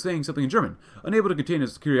voice. It was saying something in German. Unable to contain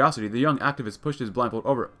his curiosity, the young activist pushed his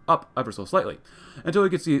blindfold up ever so slightly, until he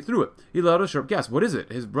could see through it. He let out a sharp gasp. "What is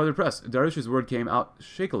it?" His brother pressed. Dariush's word came out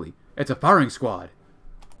shakily. "It's a firing squad."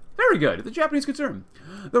 Very good. The Japanese concern.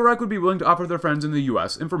 The Reich would be willing to offer their friends in the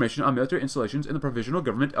U.S. information on military installations in the Provisional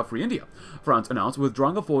Government of Free India. France announced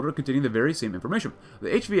withdrawing a folder containing the very same information.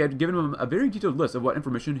 The HV had given him a very detailed list of what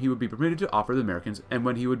information he would be permitted to offer the Americans and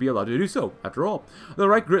when he would be allowed to do so. After all, the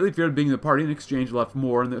Reich greatly feared being the party in exchange left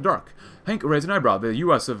more in the dark. Hank raised an eyebrow. The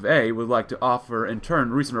U.S. of A. would like to offer in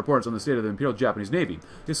turn recent reports on the state of the Imperial Japanese Navy.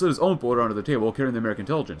 He slid his own folder onto the table, carrying the American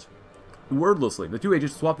intelligence. Wordlessly, the two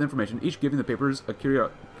agents swapped the information, each giving the papers a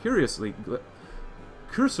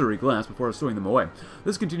cursory glance before stowing them away.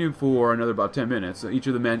 This continued for another about 10 minutes, each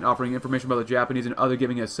of the men offering information about the Japanese and other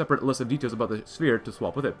giving a separate list of details about the sphere to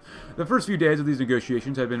swap with it. The first few days of these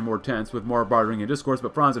negotiations had been more tense, with more bartering and discourse,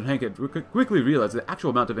 but Franz and Hank had quickly realized that the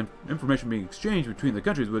actual amount of information being exchanged between the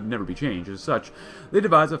countries would never be changed. As such, they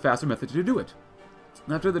devised a faster method to do it.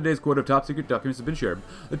 After the day's quota of top-secret documents had been shared,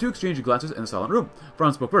 the two exchanged glances in the silent room.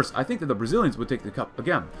 Franz spoke first. "I think that the Brazilians would take the cup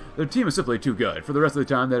again. Their team is simply too good." For the rest of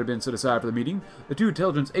the time that had been set aside for the meeting, the two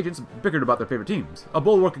intelligence agents bickered about their favorite teams. A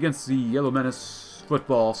bulwark against the Yellow Menace,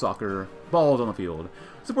 football, soccer, balls on the field.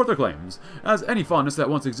 Support their claims. As any fondness that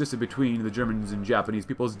once existed between the Germans and Japanese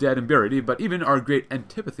people is dead and buried, but even our great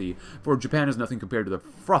antipathy for Japan is nothing compared to the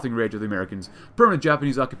frothing rage of the Americans. Permanent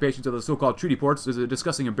Japanese occupations of the so-called treaty ports is a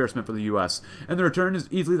disgusting embarrassment for the U.S., and the return is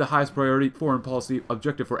easily the highest priority foreign policy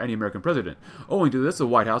objective for any American president. Owing to this, the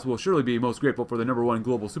White House will surely be most grateful for the #1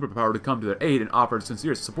 global superpower to come to their aid and offer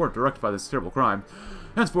sincere support to rectify this terrible crime.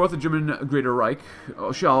 Henceforth, the German Greater Reich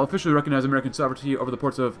shall officially recognize American sovereignty over the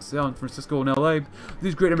ports of San Francisco and L.A.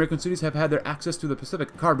 These great American cities have had their access to the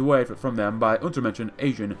Pacific carved away from them by untermentioned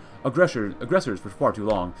Asian aggressors for far too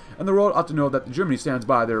long, and the world ought to know that Germany stands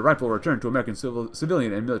by their rightful return to American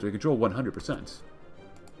civilian and military control 100%.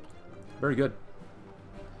 Very good.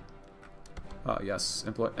 Yes,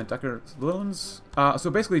 employ Entdecker loans. So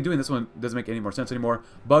basically doing this one doesn't make any more sense anymore.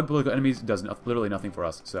 Bug political enemies does literally nothing for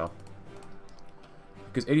us, so...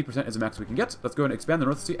 Because 80% is the max we can get. Let's go and expand the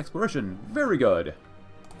North Sea exploration. Very good.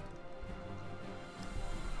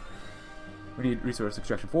 We need resource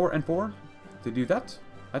extraction 4 and 4 to do that.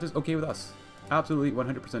 That is okay with us. Absolutely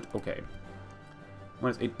 100% okay.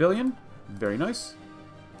 One is 8 billion. Very nice.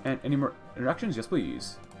 And any more interactions? Yes,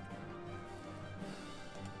 please.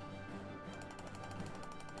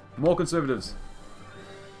 More conservatives.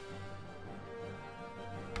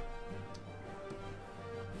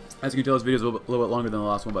 As you can tell, this video is a little bit longer than the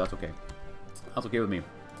last one, but that's okay. That's okay with me.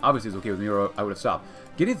 Obviously, it's okay with me, or I would have stopped.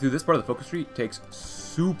 Getting through this part of the focus tree takes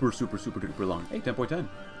super duper long. Hey, 10.10.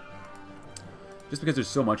 Just because there's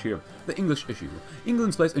so much here. The English issue.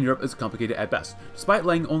 England's place in Europe is complicated at best. Despite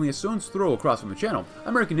laying only a stone's throw across from the Channel,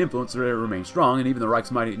 American influence there remains strong, and even the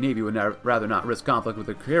Reich's mighty navy would rather not risk conflict with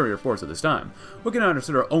the carrier force at this time. We cannot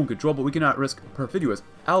assert our own control, but we cannot risk perfidious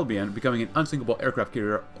Albion becoming an unsinkable aircraft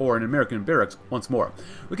carrier or an American barracks once more.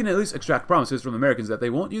 We can at least extract promises from the Americans that they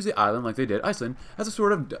won't use the island like they did Iceland as a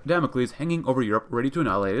sort of Damocles hanging over Europe, ready to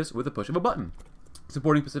annihilate us with a push of a button.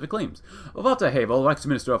 supporting Pacific claims. Walter Havel, Reich's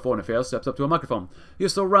Minister of Foreign Affairs, steps up to a microphone. He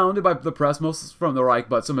is surrounded by the press, most from the Reich,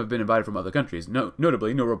 but some have been invited from other countries.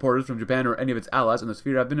 Notably, no reporters from Japan or any of its allies in the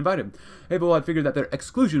sphere have been invited. Havel had figured that their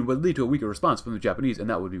exclusion would lead to a weaker response from the Japanese, and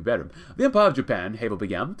that would be better. The Empire of Japan, Havel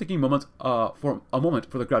began, taking for a moment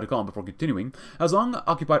for the crowd to calm before continuing, has long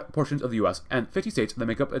occupied portions of the U.S. and 50 states that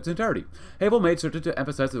make up its entirety. Havel made certain to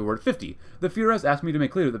emphasize the word 50. The Führer has asked me to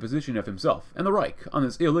make clear the position of himself and the Reich on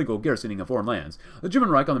this illegal garrisoning of foreign lands. The German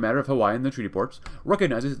Reich, on the matter of Hawaii and the treaty ports,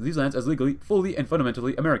 recognizes these lands as legally, fully, and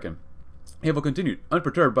fundamentally American. Havel continued,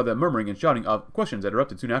 unperturbed by the murmuring and shouting of questions that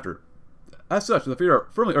erupted soon after. As such, the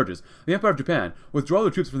Führer firmly urges the Empire of Japan withdraw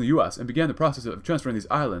their troops from the U.S. and began the process of transferring these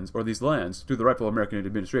islands, or these lands, to the rightful American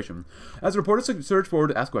administration. As the reporters surged forward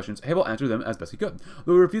to ask questions, Havel answered them as best he could,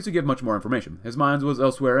 though he refused to give much more information. His mind was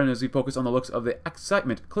elsewhere, and as he focused on the looks of the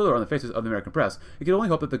excitement clear on the faces of the American press, he could only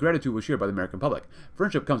hope that the gratitude was shared by the American public.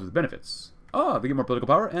 Friendship comes with benefits. They get more political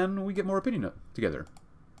power, and we get more opinion together.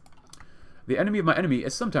 The enemy of my enemy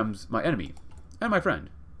is sometimes my enemy, and my friend,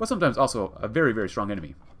 but sometimes also a very, very strong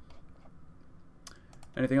enemy.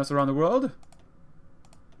 Anything else around the world?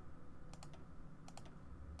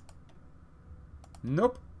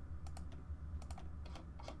 Nope.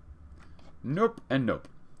 Nope and nope.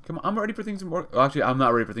 Come on, I'm ready for things to more. Actually, I'm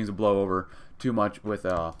not ready for things to blow over too much with,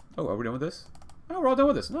 Oh, are we done with this? Oh, we're all done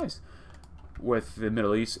with this. Nice. With the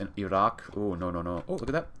Middle East and Iraq. Oh, no, no, no. Oh, look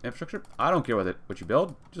at that. Infrastructure. I don't care what you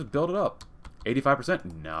build. Just build it up.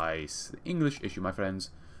 85%. Nice. The English issue, my friends.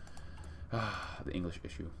 The English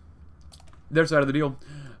issue. Their side of the deal.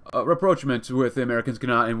 Rapprochement with the Americans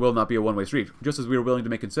cannot and will not be a one-way street. Just as we are willing to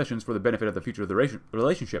make concessions for the benefit of the future of the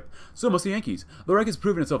relationship, so must the Yankees. The Reich has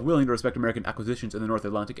proven itself willing to respect American acquisitions in the North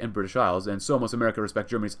Atlantic and British Isles, and so must America respect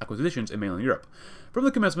Germany's acquisitions in mainland Europe. From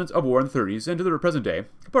the commencement of war in the 30s and to the present day,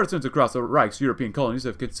 partisans across the Reich's European colonies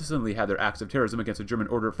have consistently had their acts of terrorism against the German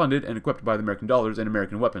order funded and equipped by the American dollars and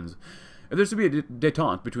American weapons. If there's to be a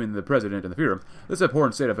détente between the President and the Führer, this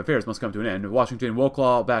abhorrent state of affairs must come to an end. Washington will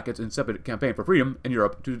claw back its insipid campaign for freedom in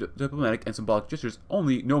Europe to diplomatic and symbolic gestures,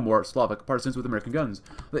 only no more Slavic partisans with American guns.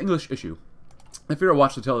 The English issue. The Führer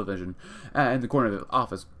watched the television in the corner of the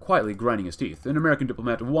office, quietly grinding his teeth. An American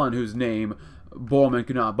diplomat, one whose name Bormann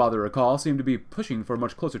could not bother to recall, seemed to be pushing for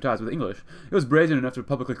much closer ties with the English. It was brazen enough to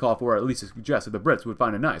publicly call for, or at least to suggest, that the Brits would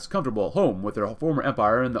find a nice, comfortable home with their former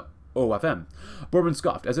empire in the OFM. Bormann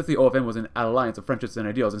scoffed, as if the OFM was an alliance of friendships and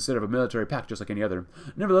ideals instead of a military pact just like any other.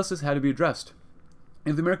 Nevertheless, this had to be addressed.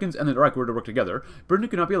 If the Americans and the Reich were to work together, Britain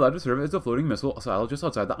could not be allowed to serve as a floating missile silo just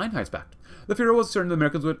outside the Einheitspact. The Führer was certain the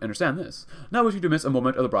Americans would understand this. Not wishing to miss a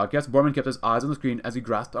moment of the broadcast, Bormann kept his eyes on the screen as he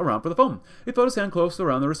grasped around for the phone. He felt his hand close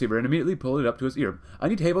around the receiver and immediately pulled it up to his ear. "I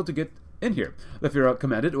need Havel to get in here," the Führer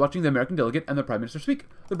commanded, watching the American delegate and the Prime Minister speak.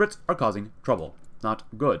 "The Brits are causing trouble. Not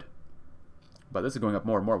good." But this is going up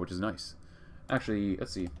more and more, which is nice. Actually,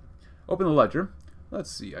 let's see. Open the ledger. Let's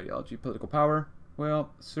see. Ideology, political power.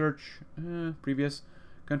 Well, search. Previous.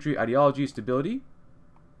 Country, ideology, stability.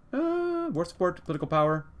 War support, political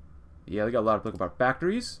power. Yeah, they got a lot of political power.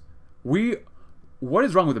 Factories. What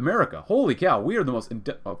is wrong with America? Holy cow, we are the most,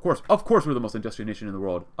 of course, we're the most industrial nation in the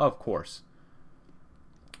world. Of course.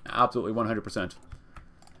 Absolutely 100%.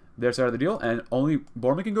 Their side of the deal, and only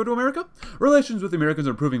Bormann can go to America? Relations with the Americans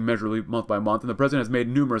are improving measurably month by month, and the President has made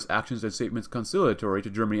numerous actions and statements conciliatory to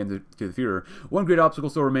Germany and to the Führer. One great obstacle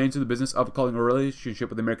still remains in the business of calling a relationship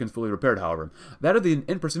with the Americans fully repaired, however. That of the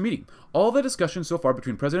in-person meeting. All the discussions so far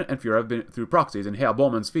between President and Führer have been through proxies, and Herr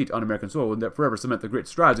Bormann's feet on American soil would forever cement the great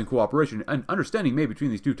strides in cooperation and understanding made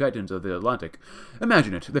between these two titans of the Atlantic.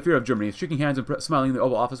 Imagine it, the Führer of Germany shaking hands and smiling in the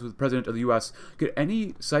Oval Office with the President of the U.S. Could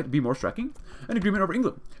any sight be more striking? An agreement over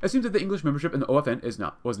England. It seems that the English membership in the OFN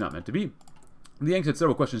was not meant to be. The Yanks had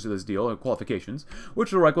several questions to this deal, and qualifications, which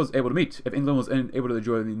the Reich was able to meet. If England was unable to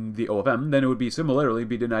join the OFM, then it would be similarly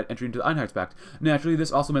be denied entry into the Einheitspact. Naturally,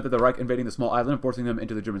 this also meant that the Reich invading the small island and forcing them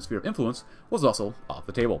into the German sphere of influence was also off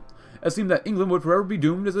the table. It seemed that England would forever be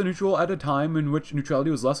doomed as a neutral at a time in which neutrality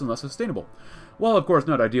was less and less sustainable. While of course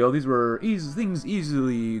not ideal, these were things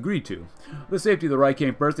easily agreed to. The safety of the Reich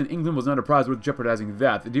came first, and England was not a prize worth jeopardizing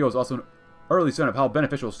that. The deal was also an early sign of how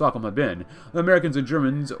beneficial Stockholm had been. The Americans and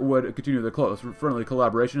Germans would continue their close, friendly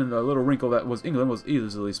collaboration, and the little wrinkle that was England was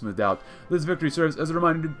easily smoothed out. This victory serves as a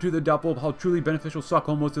reminder to the doubtful of how truly beneficial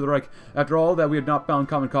Stockholm was to the Reich. After all, that we had not found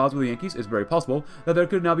common cause with the Yankees, it's very possible that there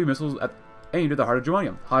could now be missiles aimed at the heart of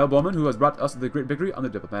Germania. Heil Bormann, who has brought us the great victory on the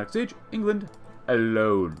diplomatic stage. England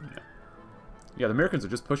alone. Yeah, the Americans are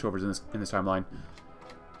just pushovers in this timeline.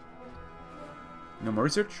 No more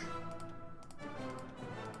research.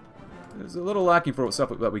 It's a little lacking for stuff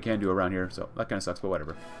that we can do around here, so that kind of sucks, but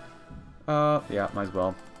whatever. Yeah, might as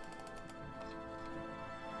well.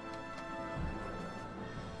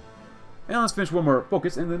 And let's finish one more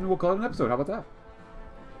focus, and then we'll call it an episode. How about that?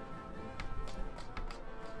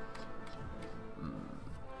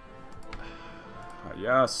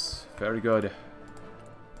 Yes, very good.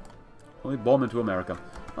 Only Bormann to America.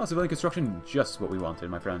 Oh, civilian construction, just what we wanted,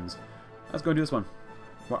 my friends. Let's go and do this one.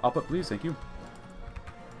 More output, please. Thank you.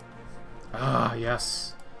 Ah,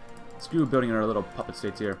 yes. Screw building our little puppet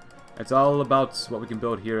states here. It's all about what we can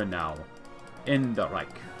build here and now. In the Reich.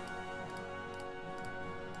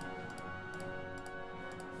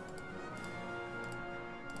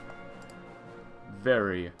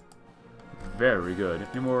 Very, very good.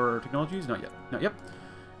 Any more technologies? Not yet. Not yet.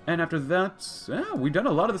 And after that, yeah, we've done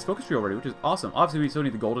a lot of this focus tree already, which is awesome. Obviously, we still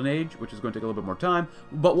need the Golden Age, which is going to take a little bit more time,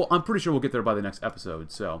 but I'm pretty sure we'll get there by the next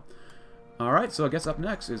episode, so... Alright, so I guess up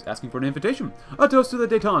next is asking for an invitation. A toast to the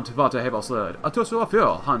détente, Vater Havelsled. A toast to our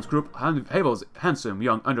Führer, Hans Krupp, Havel's handsome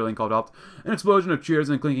young underling called out. An explosion of cheers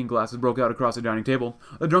and clinking glasses broke out across the dining table.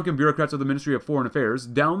 The drunken bureaucrats of the Ministry of Foreign Affairs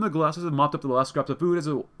downed the glasses and mopped up the last scraps of food as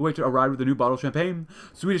a waiter arrived with a new bottle of champagne.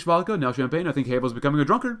 Swedish vodka, now champagne. I think Havel's becoming a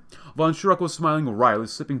drunkard. Von Schirach was smiling wryly,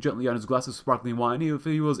 sipping gently on his glass of sparkling wine. If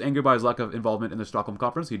he was angered by his lack of involvement in the Stockholm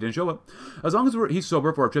conference, he didn't show it. As long as he's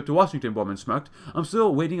sober for our trip to Washington, Bormann smirked. I'm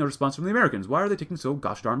still waiting a response from the Americans. Why are they taking so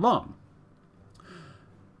gosh darn long?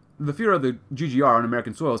 The fear of the GGR on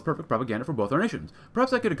American soil is perfect propaganda for both our nations.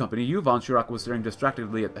 Perhaps I could accompany you. Von Schirach was staring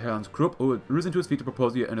distractedly at Hans Krupp, who had risen to his feet to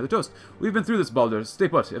propose the end of the toast. We've been through this, Balder. Stay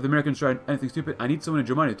put. If the Americans try anything stupid, I need someone in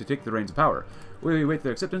Germany to take the reins of power. We wait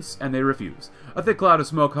their acceptance, and they refuse. A thick cloud of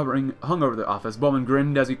smoke hung over the office. Bormann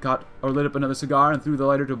grinned as he caught or lit up another cigar and threw the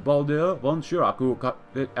lighter to Balder von Schirach, who caught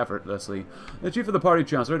it effortlessly. The chief of the party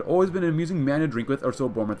chancellor had always been an amusing man to drink with, or so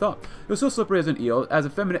Bormann thought. He was so slippery as an eel, as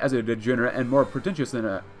effeminate as a degenerate, and more pretentious than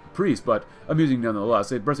a priest, but amusing nonetheless.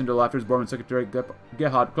 They burst into laughter as Bormann's secretary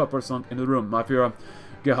Gerhard Klopfer slunk into the room. My Führer,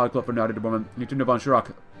 Gerhard Klopfer nodded to Bormann. You turned to von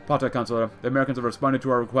Schirach. Pater Chancellor, the Americans have responded to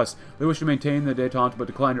our request. They wish to maintain the détente, but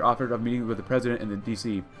declined your offer of meeting with the President in the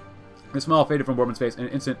D.C. The smile faded from Bormann's face in an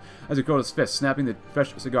instant as he curled his fist, snapping the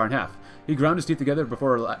fresh cigar in half. He ground his teeth together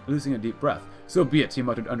before releasing a deep breath. So be it, he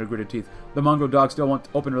muttered under gritted teeth. The mongrel dogs still want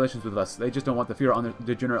open relations with us. They just don't want the fear on their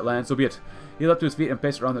degenerate land, so be it. He leapt to his feet and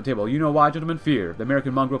paced around the table. You know why, gentlemen? Fear. The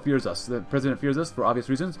American mongrel fears us. The President fears us, for obvious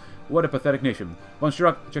reasons. What a pathetic nation. Von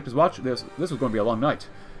Schirach checked his watch. This was going to be a long night.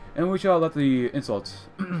 And we shall let the insult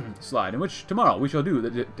slide, in which tomorrow we shall do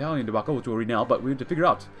the Italian debacle, which we'll read now, but we have to figure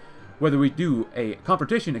out whether we do a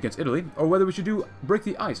confrontation against Italy, or whether we should break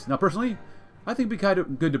the ice. Now, personally, I think it'd be kind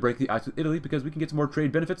of good to break the ice with Italy, because we can get some more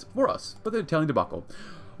trade benefits for us. But the Italian debacle.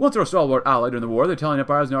 Once our stalwart ally during the war, the Italian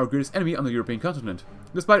Empire is now our greatest enemy on the European continent.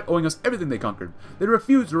 Despite owing us everything they conquered, they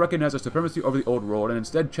refuse to recognize our supremacy over the old world, and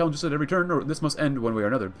instead challenge us at every turn, or this must end one way or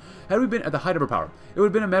another. Had we been at the height of our power, it would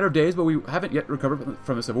have been a matter of days, but we haven't yet recovered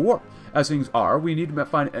from the civil war. As things are, we need to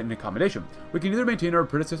find an accommodation. We can either maintain our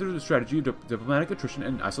predecessors' strategy of diplomatic attrition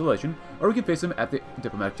and isolation, or we can face them at the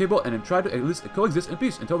diplomatic table and try to at least coexist in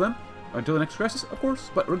peace. Until the next crisis, of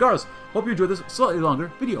course. But regardless, hope you enjoyed this slightly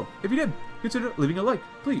longer video. If you did, consider leaving a like.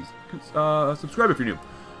 Please, subscribe if you're new.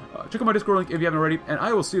 Check out my Discord link if you haven't already, and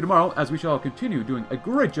I will see you tomorrow as we shall continue doing a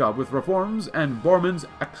great job with reforms and Bormann's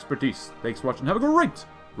expertise. Thanks for watching. Have a great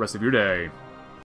rest of your day.